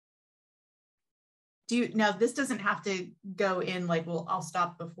 Now this doesn't have to go in like, well, I'll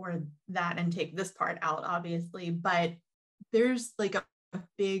stop before that and take this part out, obviously, but there's like a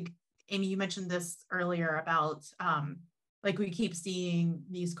big, Amy, you mentioned this earlier about like we keep seeing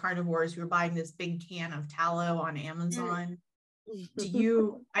these carnivores who are buying this big can of tallow on Amazon. I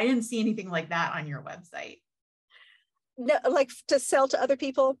didn't see anything like that on your website. No, like to sell to other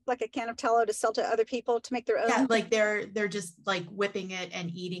people, like a can of tallow to sell to other people to make their own. Yeah, like they're just like whipping it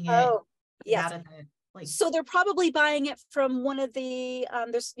and eating it. Oh, yes. Like, so they're probably buying it from one of the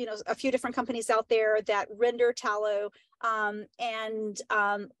there's, you know, a few different companies out there that render tallow, and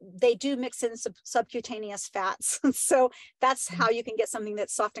they do mix in subcutaneous fats. So that's how you can get something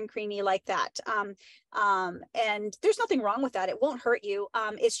that's soft and creamy like that. And there's nothing wrong with that. It won't hurt you.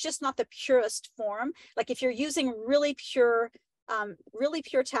 It's just not the purest form. Like if you're using really pure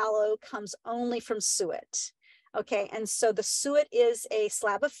tallow, comes only from suet. Okay, and so the suet is a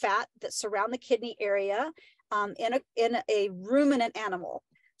slab of fat that surround the kidney area in a ruminant animal.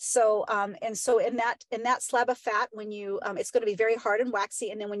 So and so in that slab of fat, when you it's going to be very hard and waxy,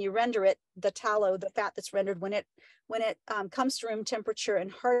 and then when you render it, the tallow, the fat that's rendered when it comes to room temperature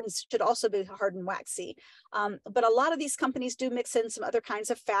and hardens, should also be hard and waxy. But a lot of these companies do mix in some other kinds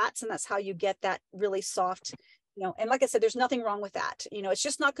of fats, and that's how you get that really soft. You know, and like I said, there's nothing wrong with that. You know, it's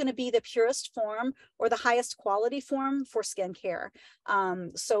just not going to be the purest form or the highest quality form for skincare.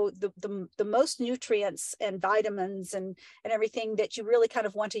 So the most nutrients and vitamins and everything that you really kind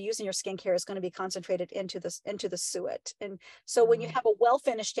of want to use in your skincare is going to be concentrated into the suet. And so when you have a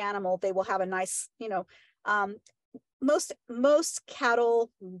well-finished animal, they will have a nice, you know, most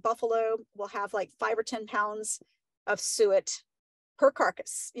cattle, buffalo will have like 5 or 10 pounds of suet per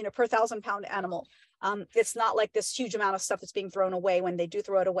carcass, you know, per 1,000-pound animal. It's not like this huge amount of stuff that's being thrown away when they do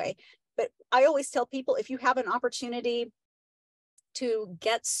throw it away. But I always tell people, if you have an opportunity to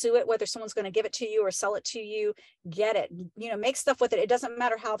get suet, whether someone's going to give it to you or sell it to you, get it, you know, make stuff with it. It doesn't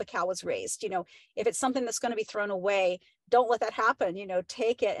matter how the cow was raised. You know, if it's something that's going to be thrown away, don't let that happen. You know,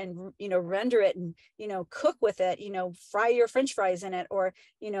 take it and, you know, render it and, you know, cook with it, you know, fry your French fries in it, or,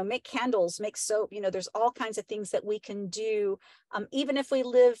 you know, make candles, make soap. You know, there's all kinds of things that we can do. Even if we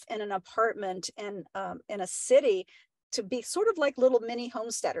live in an apartment in a city, to be sort of like little mini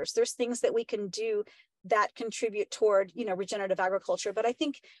homesteaders, there's things that we can do that contribute toward, you know, regenerative agriculture. But I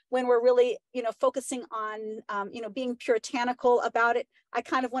think when we're really, you know, focusing on, you know, being puritanical about it, I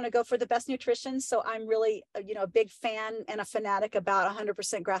kind of want to go for the best nutrition. So I'm really, a big fan and a fanatic about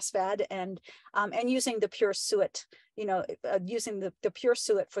 100% grass fed and using the pure suet, using the pure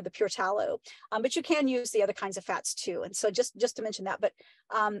suet for the pure tallow. But you can use the other kinds of fats too. And so just to mention that, but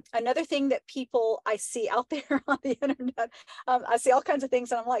another thing that I see out there on the internet, I see all kinds of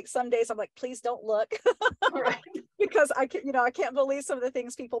things. And I'm like, some days I'm like, please don't look. Right. Because I can't believe some of the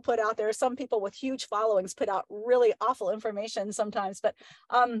things people put out there. Some people with huge followings put out really awful information sometimes, but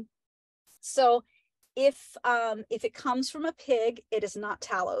so if it comes from a pig, it is not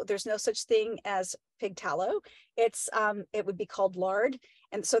tallow. There's no such thing as pig tallow. It would be called lard,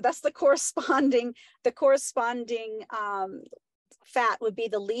 and so that's the corresponding fat would be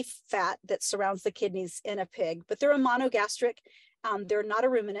the leaf fat that surrounds the kidneys in a pig. But they're a monogastric. They're not a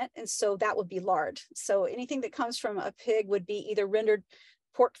ruminant, and so that would be lard. So anything that comes from a pig would be either rendered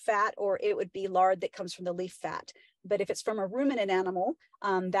pork fat or it would be lard that comes from the leaf fat. But if it's from a ruminant animal,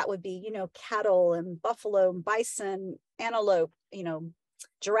 that would be, cattle and buffalo, and bison, antelope,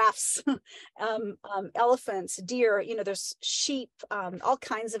 giraffes, elephants, deer, there's sheep, all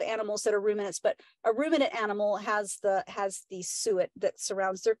kinds of animals that are ruminants, but a ruminant animal has the suet that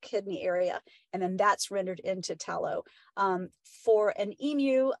surrounds their kidney area, and then that's rendered into tallow. For an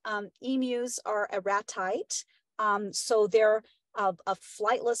emu, emus are a ratite, so they're a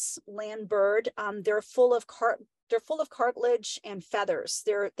flightless land bird. They're full of cartilage and feathers.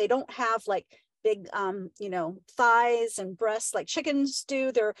 They don't have like big thighs and breasts like chickens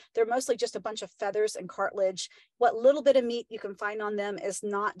do. They're mostly just a bunch of feathers and cartilage. What little bit of meat you can find on them is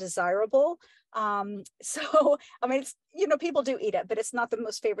not desirable. So I mean, it's, people do eat it, but it's not the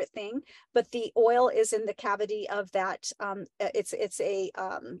most favorite thing. But the oil is in the cavity of that. It's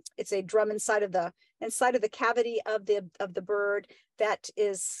a drum inside of the cavity of the bird that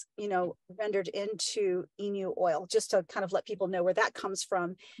is, rendered into emu oil, just to kind of let people know where that comes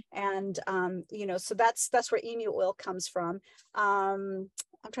from. And, so that's where emu oil comes from. I'm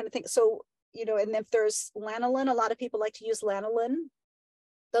trying to think. So, and if there's lanolin, a lot of people like to use lanolin.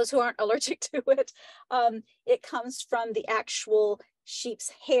 Those who aren't allergic to it, it comes from the actual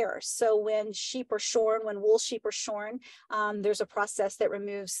sheep's hair. So when wool sheep are shorn, there's a process that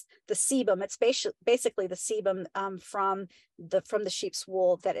removes the sebum. It's basically the sebum from the sheep's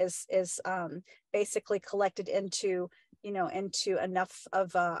wool that is basically collected into enough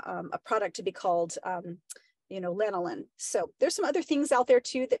of a product to be called lanolin. So there's some other things out there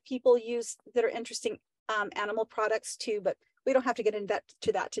too that people use that are interesting, animal products too, but we don't have to get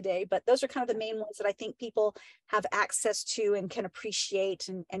into that today, but those are kind of the main ones that I think people have access to and can appreciate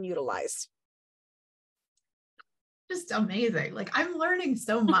and utilize. Just amazing. Like, I'm learning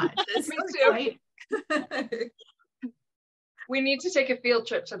so much. It's Me so too. We need to take a field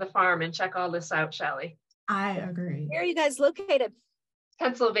trip to the farm and check all this out, Shalley. I agree. Where are you guys located?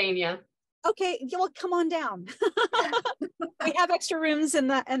 Pennsylvania. Okay, well, come on down. We have extra rooms in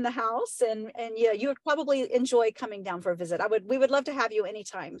the house, and yeah, you would probably enjoy coming down for a visit. We would love to have you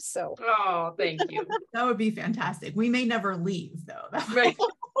anytime. So. Oh, thank you. That would be fantastic. We may never leave though. Right.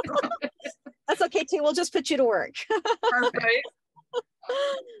 That's okay too. We'll just put you to work. Perfect. Right?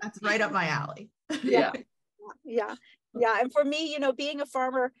 That's right up my alley. Yeah. Yeah. And for me, being a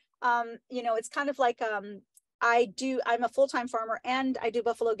farmer, it's kind of like, I'm a full-time farmer and I do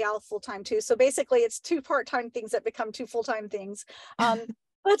Buffalo Gal full-time too. So basically it's two part-time things that become two full-time things.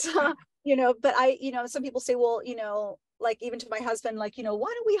 But some people say, well, like even to my husband, like, why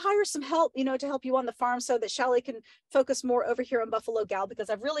don't we hire some help, to help you on the farm so that Shalley can focus more over here on Buffalo Gal, because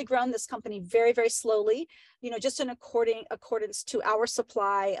I've really grown this company very, very slowly, just in accordance to our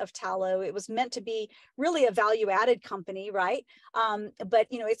supply of tallow. It was meant to be really a value-added company, right? But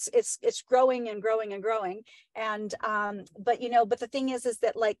it's growing and growing and growing. And but the thing is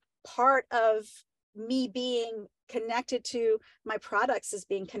that like part of me being connected to my products is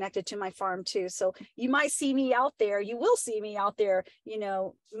being connected to my farm too. So you might see me out there, you will see me out there,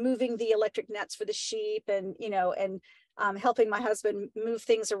 moving the electric nets for the sheep and, helping my husband move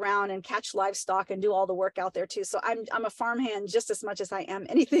things around and catch livestock and do all the work out there too. So I'm a farmhand just as much as I am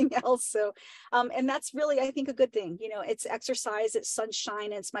anything else. So, and that's really, I think, a good thing. It's exercise, it's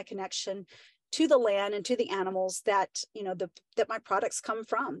sunshine, it's my connection to the land and to the animals that, that my products come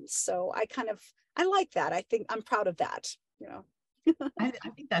from. So I like that. I think I'm proud of that, I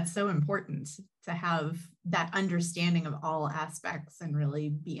think that's so important to have that understanding of all aspects and really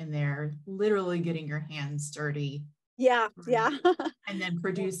be in there, literally getting your hands dirty. Yeah. And then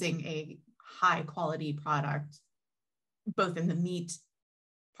producing a high quality product, both in the meat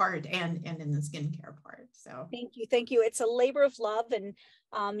part and in the skincare part. So thank you. Thank you. It's a labor of love. And,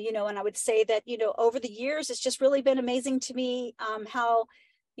 you know, and I would say that, you know, over the years, it's just really been amazing to me, how,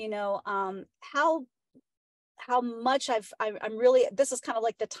 you know, how much I'm really, this is kind of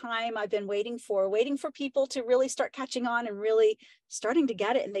like the time I've been waiting for people to really start catching on and really starting to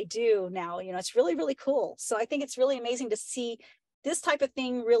get it. And they do now, you know, it's really, really cool. So I think it's really amazing to see this type of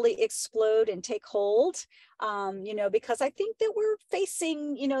thing really explode and take hold, you know, because I think that we're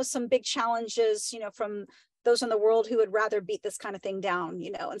facing, you know, some big challenges, you know, from those in the world who would rather beat this kind of thing down,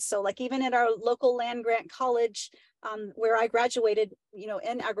 you know. And so like even at our local land grant college, where I graduated, you know,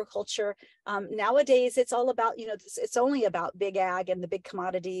 in agriculture, nowadays it's all about, you know, it's only about big ag and the big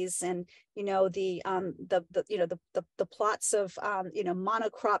commodities and, you know, the plots of, you know,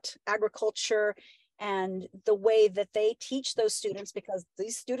 monocropped agriculture and the way that they teach those students, because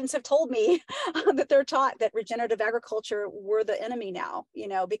these students have told me that they're taught that regenerative agriculture, we're the enemy now, you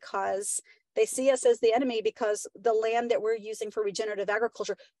know, because they see us as the enemy because the land that we're using for regenerative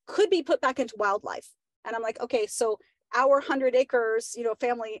agriculture could be put back into wildlife. And I'm like, okay, so our 100 acres, you know,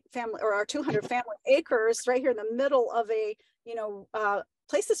 family, or our 200 family acres right here in the middle of a, you know,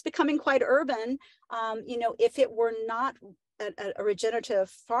 place that's becoming quite urban, you know, if it were not a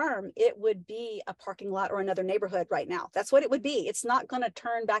regenerative farm, it would be a parking lot or another neighborhood right now. That's what it would be. It's not going to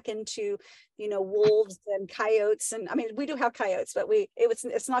turn back into, you know, wolves and coyotes. And I mean, we do have coyotes, but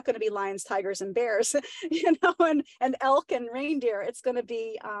it's not going to be lions, tigers, and bears, you know, and elk and reindeer. It's going to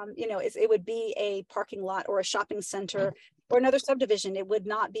be, you know, it would be a parking lot or a shopping center or another subdivision. It would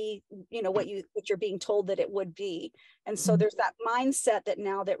not be, you know, what you're being told that it would be. And so there's that mindset that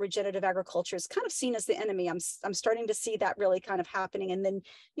now that regenerative agriculture is kind of seen as the enemy. I'm starting to see that really kind of happening. And then,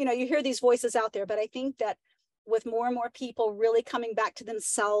 you know, you hear these voices out there, but I think that with more and more people really coming back to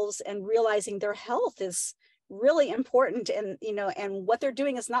themselves and realizing their health is really important, and, you know, and what they're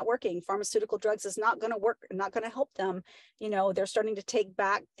doing is not working. Pharmaceutical drugs is not going to work, not going to help them. You know, they're starting to take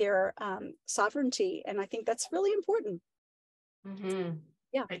back their sovereignty. And I think that's really important. Mm-hmm.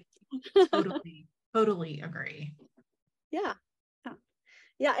 Yeah. I totally agree. Yeah.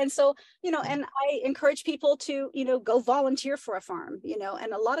 Yeah. And so, you know, and I encourage people to, you know, go volunteer for a farm, you know,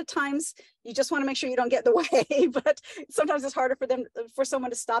 and a lot of times you just want to make sure you don't get in the way, but sometimes it's harder for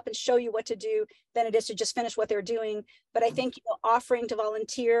someone to stop and show you what to do than it is to just finish what they're doing. But I think, you know, offering to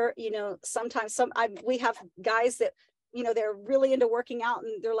volunteer, you know, sometimes we have guys that, you know, they're really into working out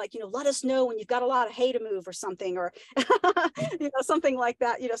and they're like, you know, let us know when you've got a lot of hay to move or something, or, you know, something like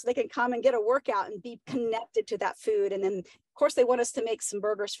that, you know, so they can come and get a workout and be connected to that food. And then of course they want us to make some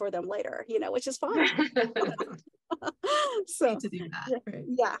burgers for them later, you know, which is fine. So to do that,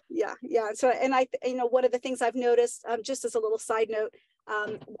 right? Yeah. So, and you know, one of the things I've noticed, just as a little side note,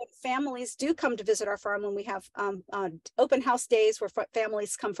 when families do come to visit our farm, when we have open house days where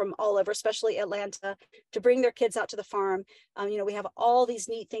families come from all over, especially Atlanta, to bring their kids out to the farm, you know, we have all these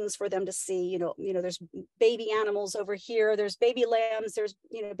neat things for them to see. You know, there's baby animals over here, there's baby lambs, there's,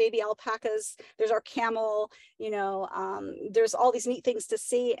 you know, baby alpacas, there's our camel, you know, there's all these neat things to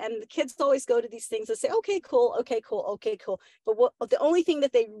see, and the kids always go to these things and say, okay, cool. But the only thing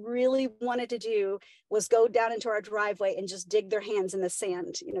that they really wanted to do was go down into our driveway and just dig their hands in the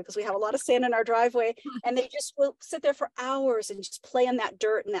sand, you know, because we have a lot of sand in our driveway, and they just will sit there for hours and just play in that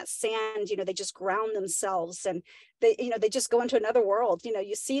dirt and that sand. You know, they just ground themselves, and they, you know, they just go into another world. You know,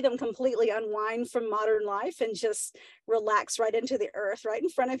 you see them completely unwind from modern life and just relax right into the earth right in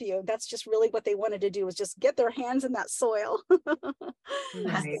front of you. That's just really what they wanted to do, was just get their hands in that soil.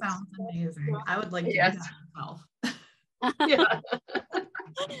 That sounds amazing. I would like to do that myself.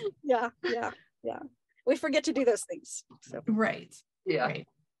 Yeah. We forget to do those things. So. Right. Yeah. Right.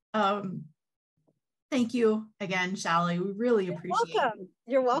 Thank you again, Shalley. We really appreciate it.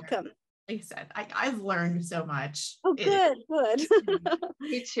 You're welcome. Like I said, I've learned so much. Oh, good.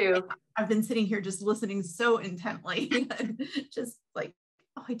 Me too. I've been sitting here just listening so intently, just like,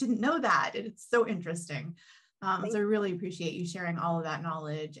 oh, I didn't know that. It's so interesting. So I really appreciate you sharing all of that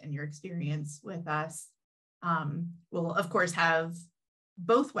knowledge and your experience with us. We'll of course have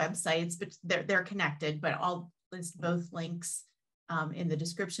both websites, but they're connected, but I'll list both links in the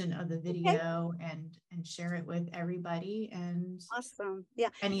description of the video, and share it with everybody. And awesome. Yeah.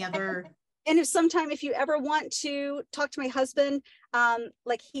 Any other. And if you ever want to talk to my husband,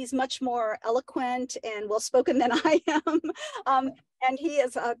 like, he's much more eloquent and well-spoken than I am. And he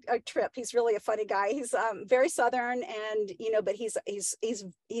is a trip. He's really a funny guy. He's very Southern, and, you know, but he's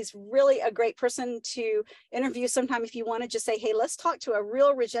really a great person to interview sometime. If you want to just say, hey, let's talk to a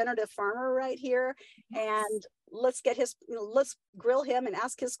real regenerative farmer right here. Yes. And let's get let's grill him and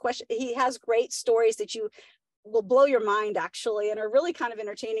ask his question. He has great stories that you will blow your mind actually, and are really kind of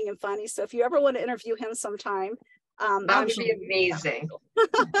entertaining and funny. So if you ever want to interview him sometime, that would be amazing.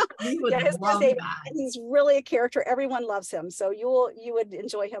 We would yeah, love that. And he's really a character. Everyone loves him. So you would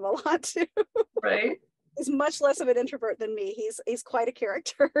enjoy him a lot too. Right. He's much less of an introvert than me. He's quite a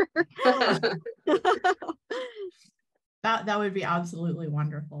character. That would be absolutely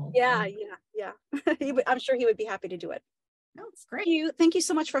wonderful. Yeah. I'm sure he would be happy to do it. No, it's great. Thank you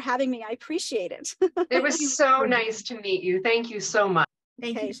so much for having me. I appreciate it. It was so nice to meet you. Thank you so much.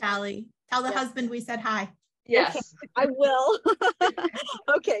 Thank you, Shalley. Tell the husband we said hi. Yes. Okay, I will.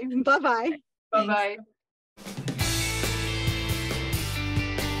 Okay. Bye-bye. Bye-bye.